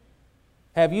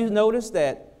 Have you noticed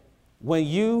that when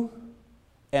you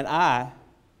and I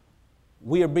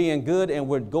we are being good and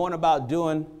we're going about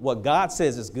doing what God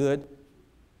says is good,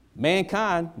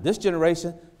 mankind, this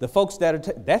generation, the folks that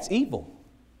are, that's evil.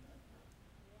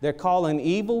 They're calling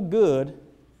evil good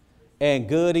and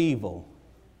good evil.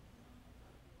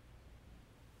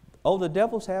 Oh, the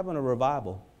devil's having a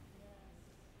revival.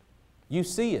 You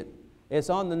see it. It's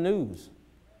on the news.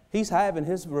 He's having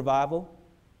his revival,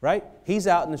 right? He's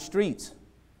out in the streets.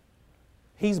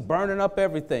 He's burning up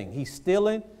everything. He's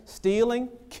stealing,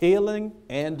 killing,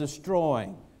 and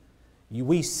destroying.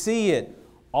 We see it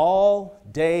all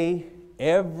day,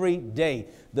 every day.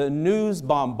 The news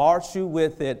bombards you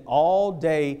with it all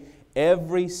day,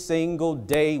 every single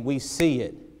day we see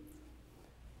it.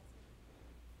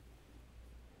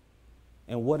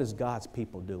 And what is God's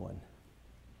people doing?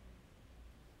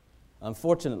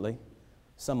 Unfortunately,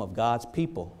 some of God's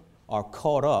people are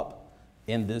caught up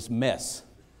in this mess.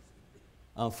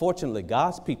 Unfortunately,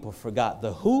 God's people forgot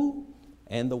the who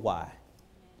and the why.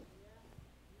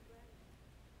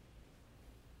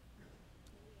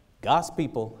 God's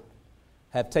people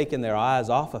have taken their eyes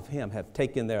off of Him, have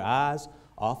taken their eyes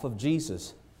off of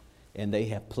Jesus, and they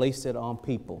have placed it on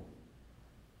people.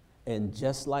 And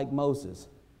just like Moses,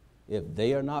 if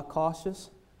they are not cautious,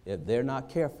 if they're not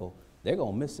careful, they're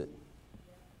going to miss it.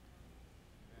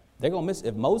 They're going to miss it.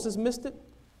 If Moses missed it,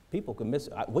 people can miss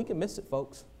it. We can miss it,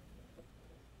 folks.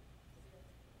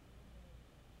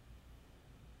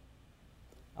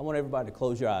 I want everybody to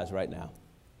close your eyes right now.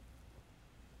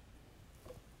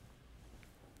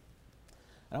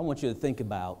 And I want you to think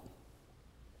about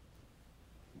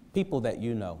people that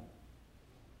you know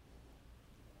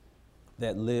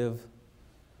that live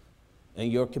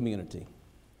in your community.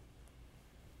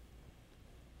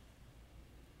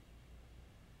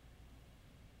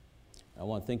 I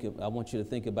want you to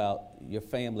think about your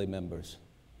family members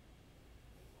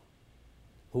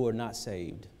who are not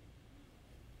saved.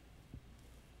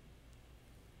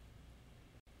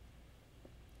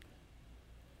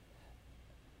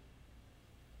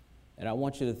 And I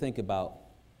want you to think about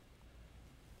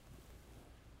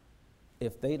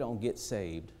if they don't get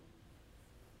saved,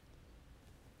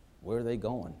 where are they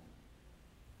going?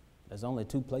 There's only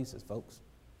two places, folks.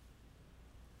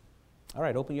 All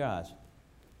right, open your eyes.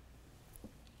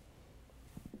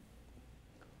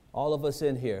 All of us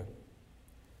in here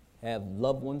have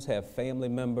loved ones, have family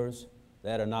members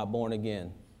that are not born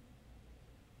again.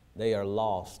 They are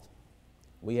lost.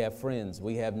 We have friends,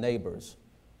 we have neighbors.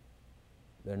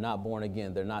 They're not born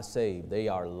again. They're not saved. They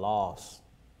are lost.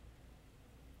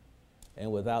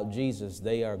 And without Jesus,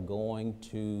 they are going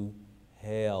to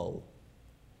hell.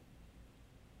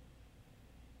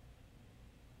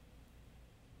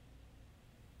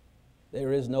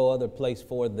 There is no other place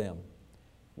for them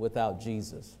without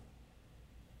Jesus.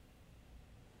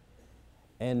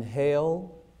 And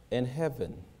hell and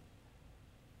heaven,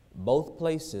 both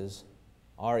places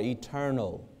are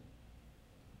eternal.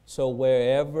 So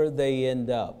wherever they end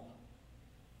up,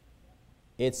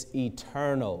 it's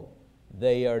eternal.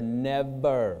 They are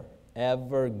never,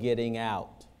 ever getting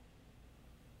out.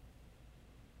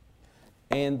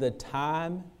 And the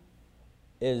time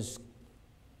is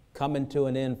coming to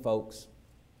an end, folks.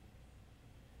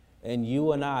 And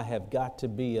you and I have got to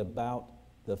be about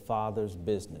the Father's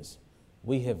business.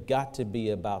 We have got to be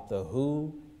about the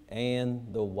who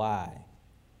and the why.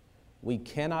 We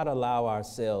cannot allow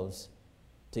ourselves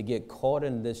to get caught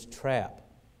in this trap,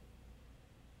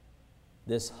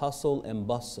 this hustle and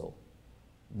bustle,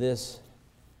 this,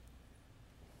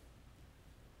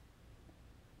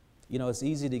 it's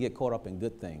easy to get caught up in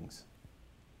good things.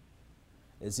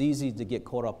 It's easy to get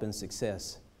caught up in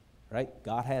success, right?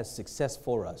 God has success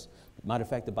for us. Matter of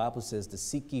fact, the Bible says to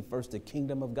seek ye first the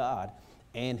kingdom of God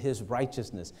and His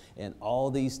righteousness, and all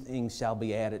these things shall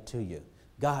be added to you.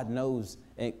 God knows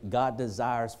and God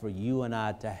desires for you and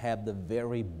I to have the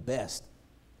very best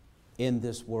in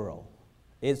this world.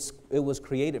 It was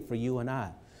created for you and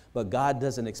I, but God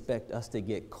doesn't expect us to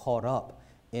get caught up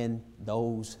in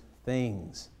those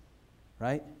things,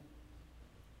 right?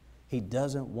 He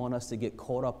doesn't want us to get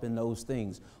caught up in those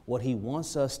things. What He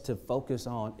wants us to focus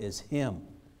on is Him.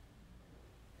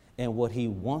 And what He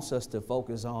wants us to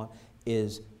focus on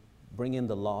is bringing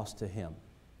the lost to Him,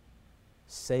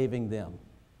 saving them,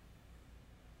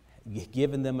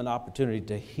 giving them an opportunity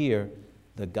to hear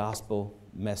the gospel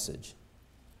message.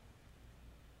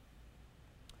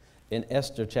 In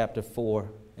Esther chapter 4,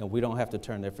 and we don't have to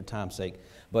turn there for time's sake,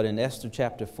 but in Esther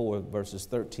chapter 4, verses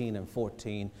 13 and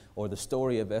 14, or the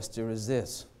story of Esther is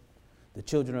this. The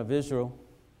children of Israel,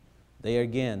 they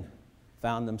again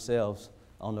found themselves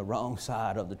on the wrong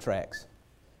side of the tracks.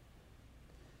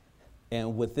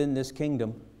 And within this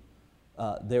kingdom,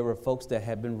 there were folks that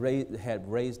had been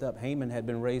raised up. Haman had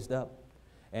been raised up,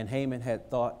 and Haman had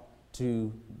thought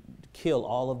to kill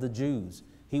all of the Jews.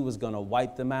 He was going to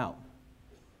wipe them out.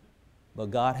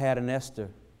 But God had an Esther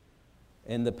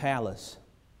in the palace.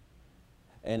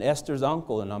 And Esther's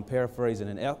uncle, and I'm paraphrasing,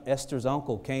 and Esther's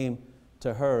uncle came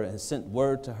to her and sent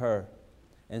word to her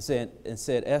and said,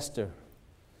 Esther,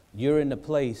 you're in the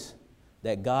place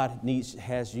that God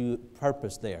has you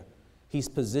purpose there. He's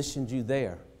positioned you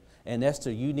there. And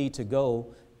Esther, you need to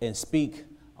go and speak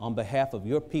on behalf of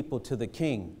your people to the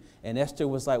king. And Esther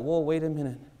was like, whoa, wait a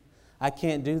minute. I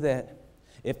can't do that.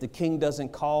 If the king doesn't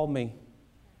call me,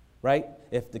 right?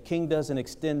 If the king doesn't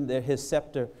extend his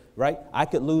scepter, right? I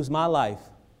could lose my life.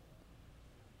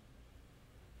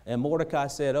 And Mordecai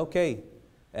said, okay,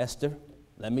 Esther,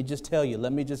 let me just tell you,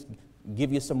 let me just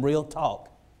give you some real talk.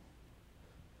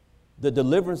 The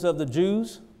deliverance of the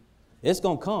Jews, it's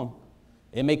going to come.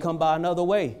 It may come by another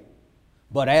way.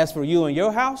 But as for you and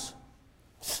your house,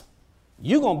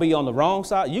 you're going to be on the wrong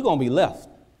side. You're going to be left,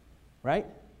 right?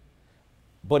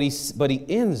 But he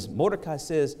ends, Mordecai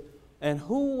says, and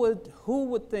who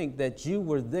would think that you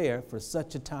were there for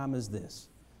such a time as this?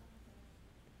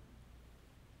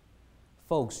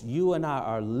 Folks, you and I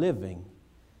are living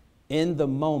in the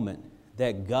moment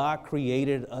that God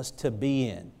created us to be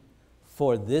in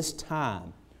for this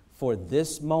time, for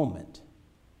this moment.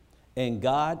 And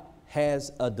God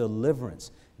has a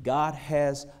deliverance. God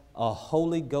has a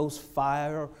Holy Ghost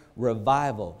fire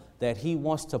revival that he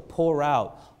wants to pour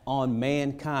out on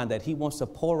mankind, that he wants to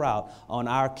pour out on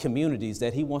our communities,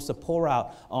 that he wants to pour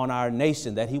out on our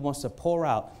nation, that he wants to pour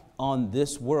out on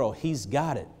this world. He's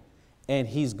got it. And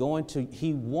he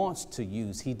wants to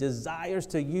use, he desires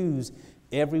to use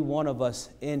every one of us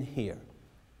in here.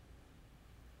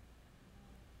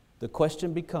 The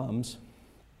question becomes,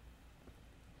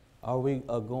 are we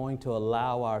going to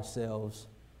allow ourselves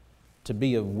to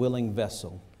be a willing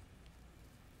vessel?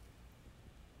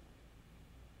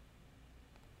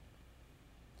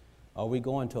 Are we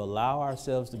going to allow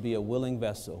ourselves to be a willing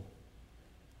vessel?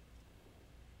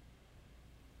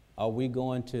 Are we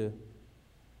going to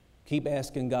keep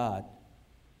asking God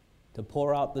to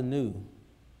pour out the new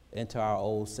into our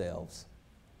old selves?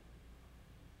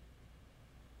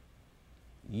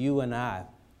 You and I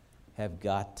have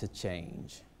got to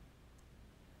change.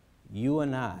 You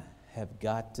and I have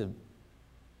got to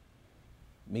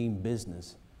mean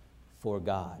business for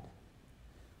God.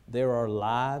 There are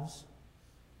lives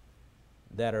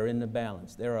that are in the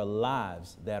balance. There are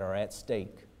lives that are at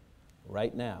stake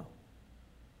right now.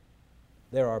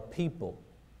 There are people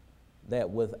that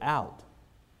without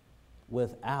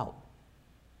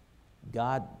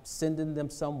God sending them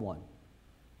someone,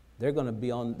 they're going to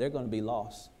be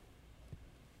lost.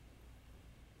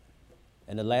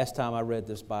 And the last time I read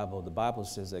this Bible, the Bible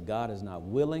says that God is not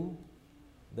willing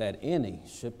that any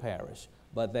should perish,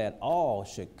 but that all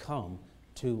should come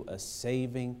to a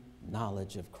saving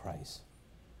knowledge of Christ.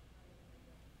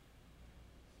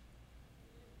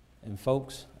 And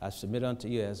folks, I submit unto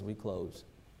you as we close.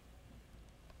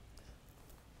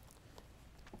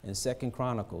 In 2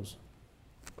 Chronicles,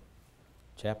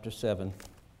 chapter 7,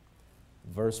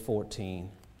 verse 14,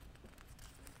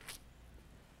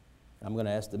 I'm going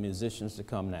to ask the musicians to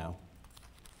come now.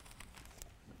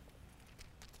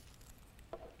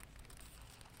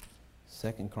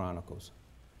 Second Chronicles.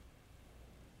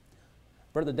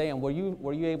 Brother Dan, were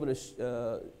you able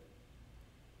to?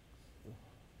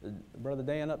 Brother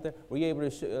Dan up there, were you able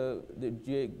to? Did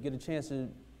you get a chance to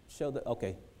show that?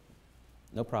 Okay,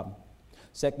 no problem.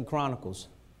 2 Chronicles,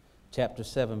 chapter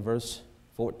 7, verse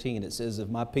 14. It says, "If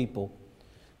my people,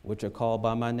 which are called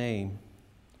by my name,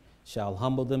 shall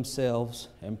humble themselves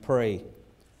and pray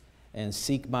and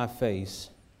seek my face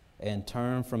and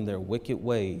turn from their wicked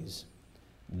ways,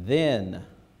 then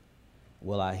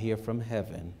will I hear from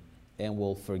heaven and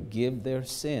will forgive their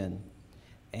sin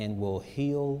and will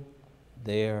heal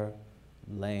their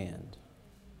land."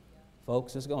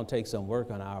 Folks, it's going to take some work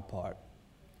on our part.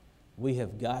 We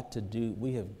have got to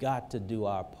do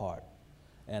our part.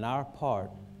 And our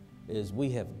part is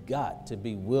we have got to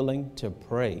be willing to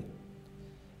pray.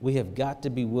 We have got to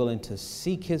be willing to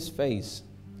seek his face.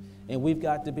 And we've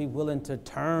got to be willing to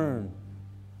turn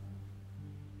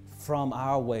from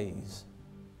our ways.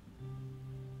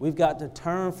 We've got to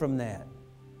turn from that.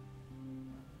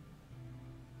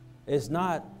 It's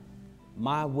not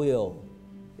my will,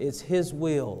 it's his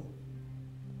will.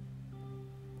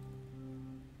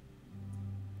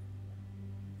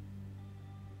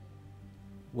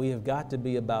 We have got to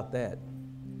be about that.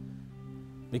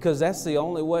 Because that's the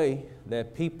only way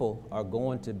that people are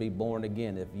going to be born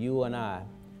again. If you and I,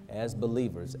 as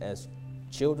believers, as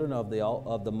children of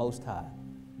the Most High.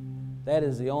 That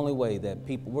is the only way that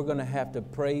people, we're going to have to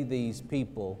pray these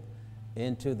people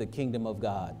into the kingdom of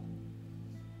God.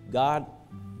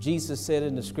 Jesus said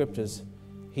in the scriptures,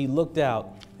 he looked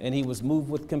out and he was moved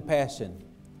with compassion.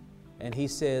 And he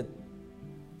said,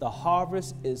 the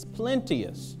harvest is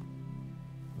plenteous,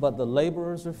 but the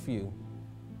laborers are few.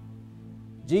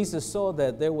 Jesus saw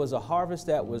that there was a harvest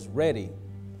that was ready.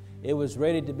 It was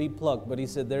ready to be plucked, but he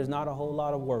said there's not a whole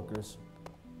lot of workers.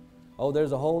 Oh,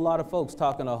 there's a whole lot of folks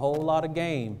talking a whole lot of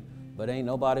game, but ain't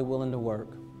nobody willing to work.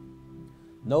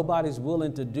 Nobody's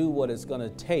willing to do what it's going to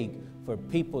take for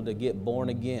people to get born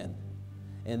again.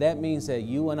 And that means that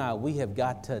you and I, we have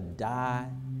got to die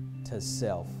to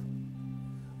self.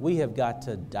 We have got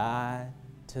to die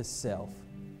to self.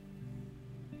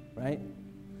 Right?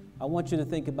 I want you to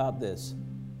think about this.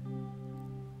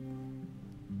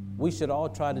 We should all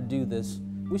try to do this.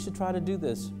 We should try to do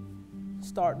this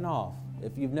starting off.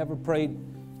 If you've never prayed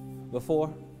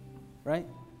before, right?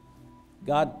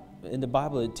 God, in the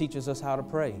Bible, it teaches us how to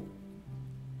pray.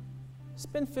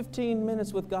 Spend 15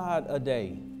 minutes with God a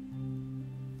day.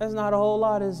 That's not a whole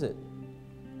lot, is it?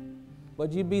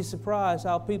 But you'd be surprised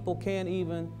how people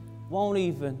won't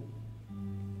even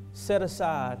set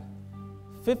aside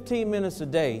 15 minutes a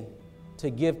day to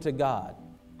give to God.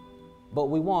 But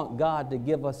we want God to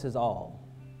give us his all.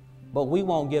 But we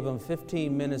won't give him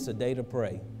 15 minutes a day to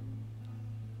pray.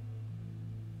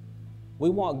 We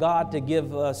want God to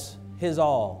give us his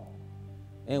all.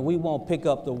 And we won't pick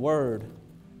up the word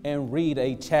and read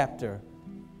a chapter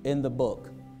in the book.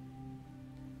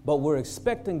 But we're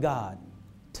expecting God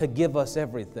to give us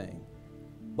everything.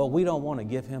 But we don't want to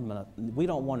give him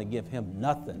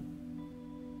nothing.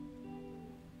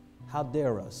 How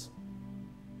dare us?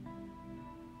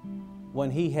 When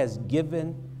he has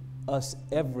given us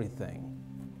everything.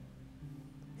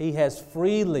 He has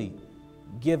freely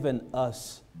given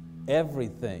us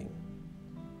everything.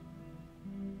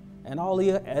 And all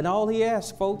he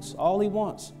asks, folks, all he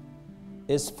wants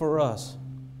is for us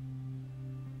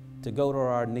to go to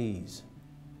our knees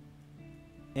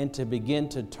and to begin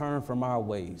to turn from our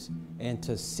ways and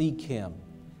to seek him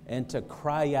and to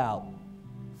cry out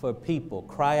for people,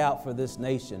 cry out for this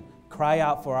nation, cry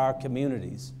out for our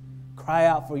communities. Cry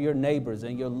out for your neighbors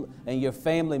and your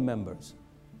family members.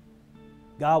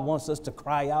 God wants us to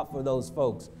cry out for those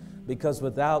folks because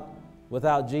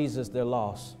without Jesus, they're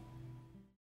lost.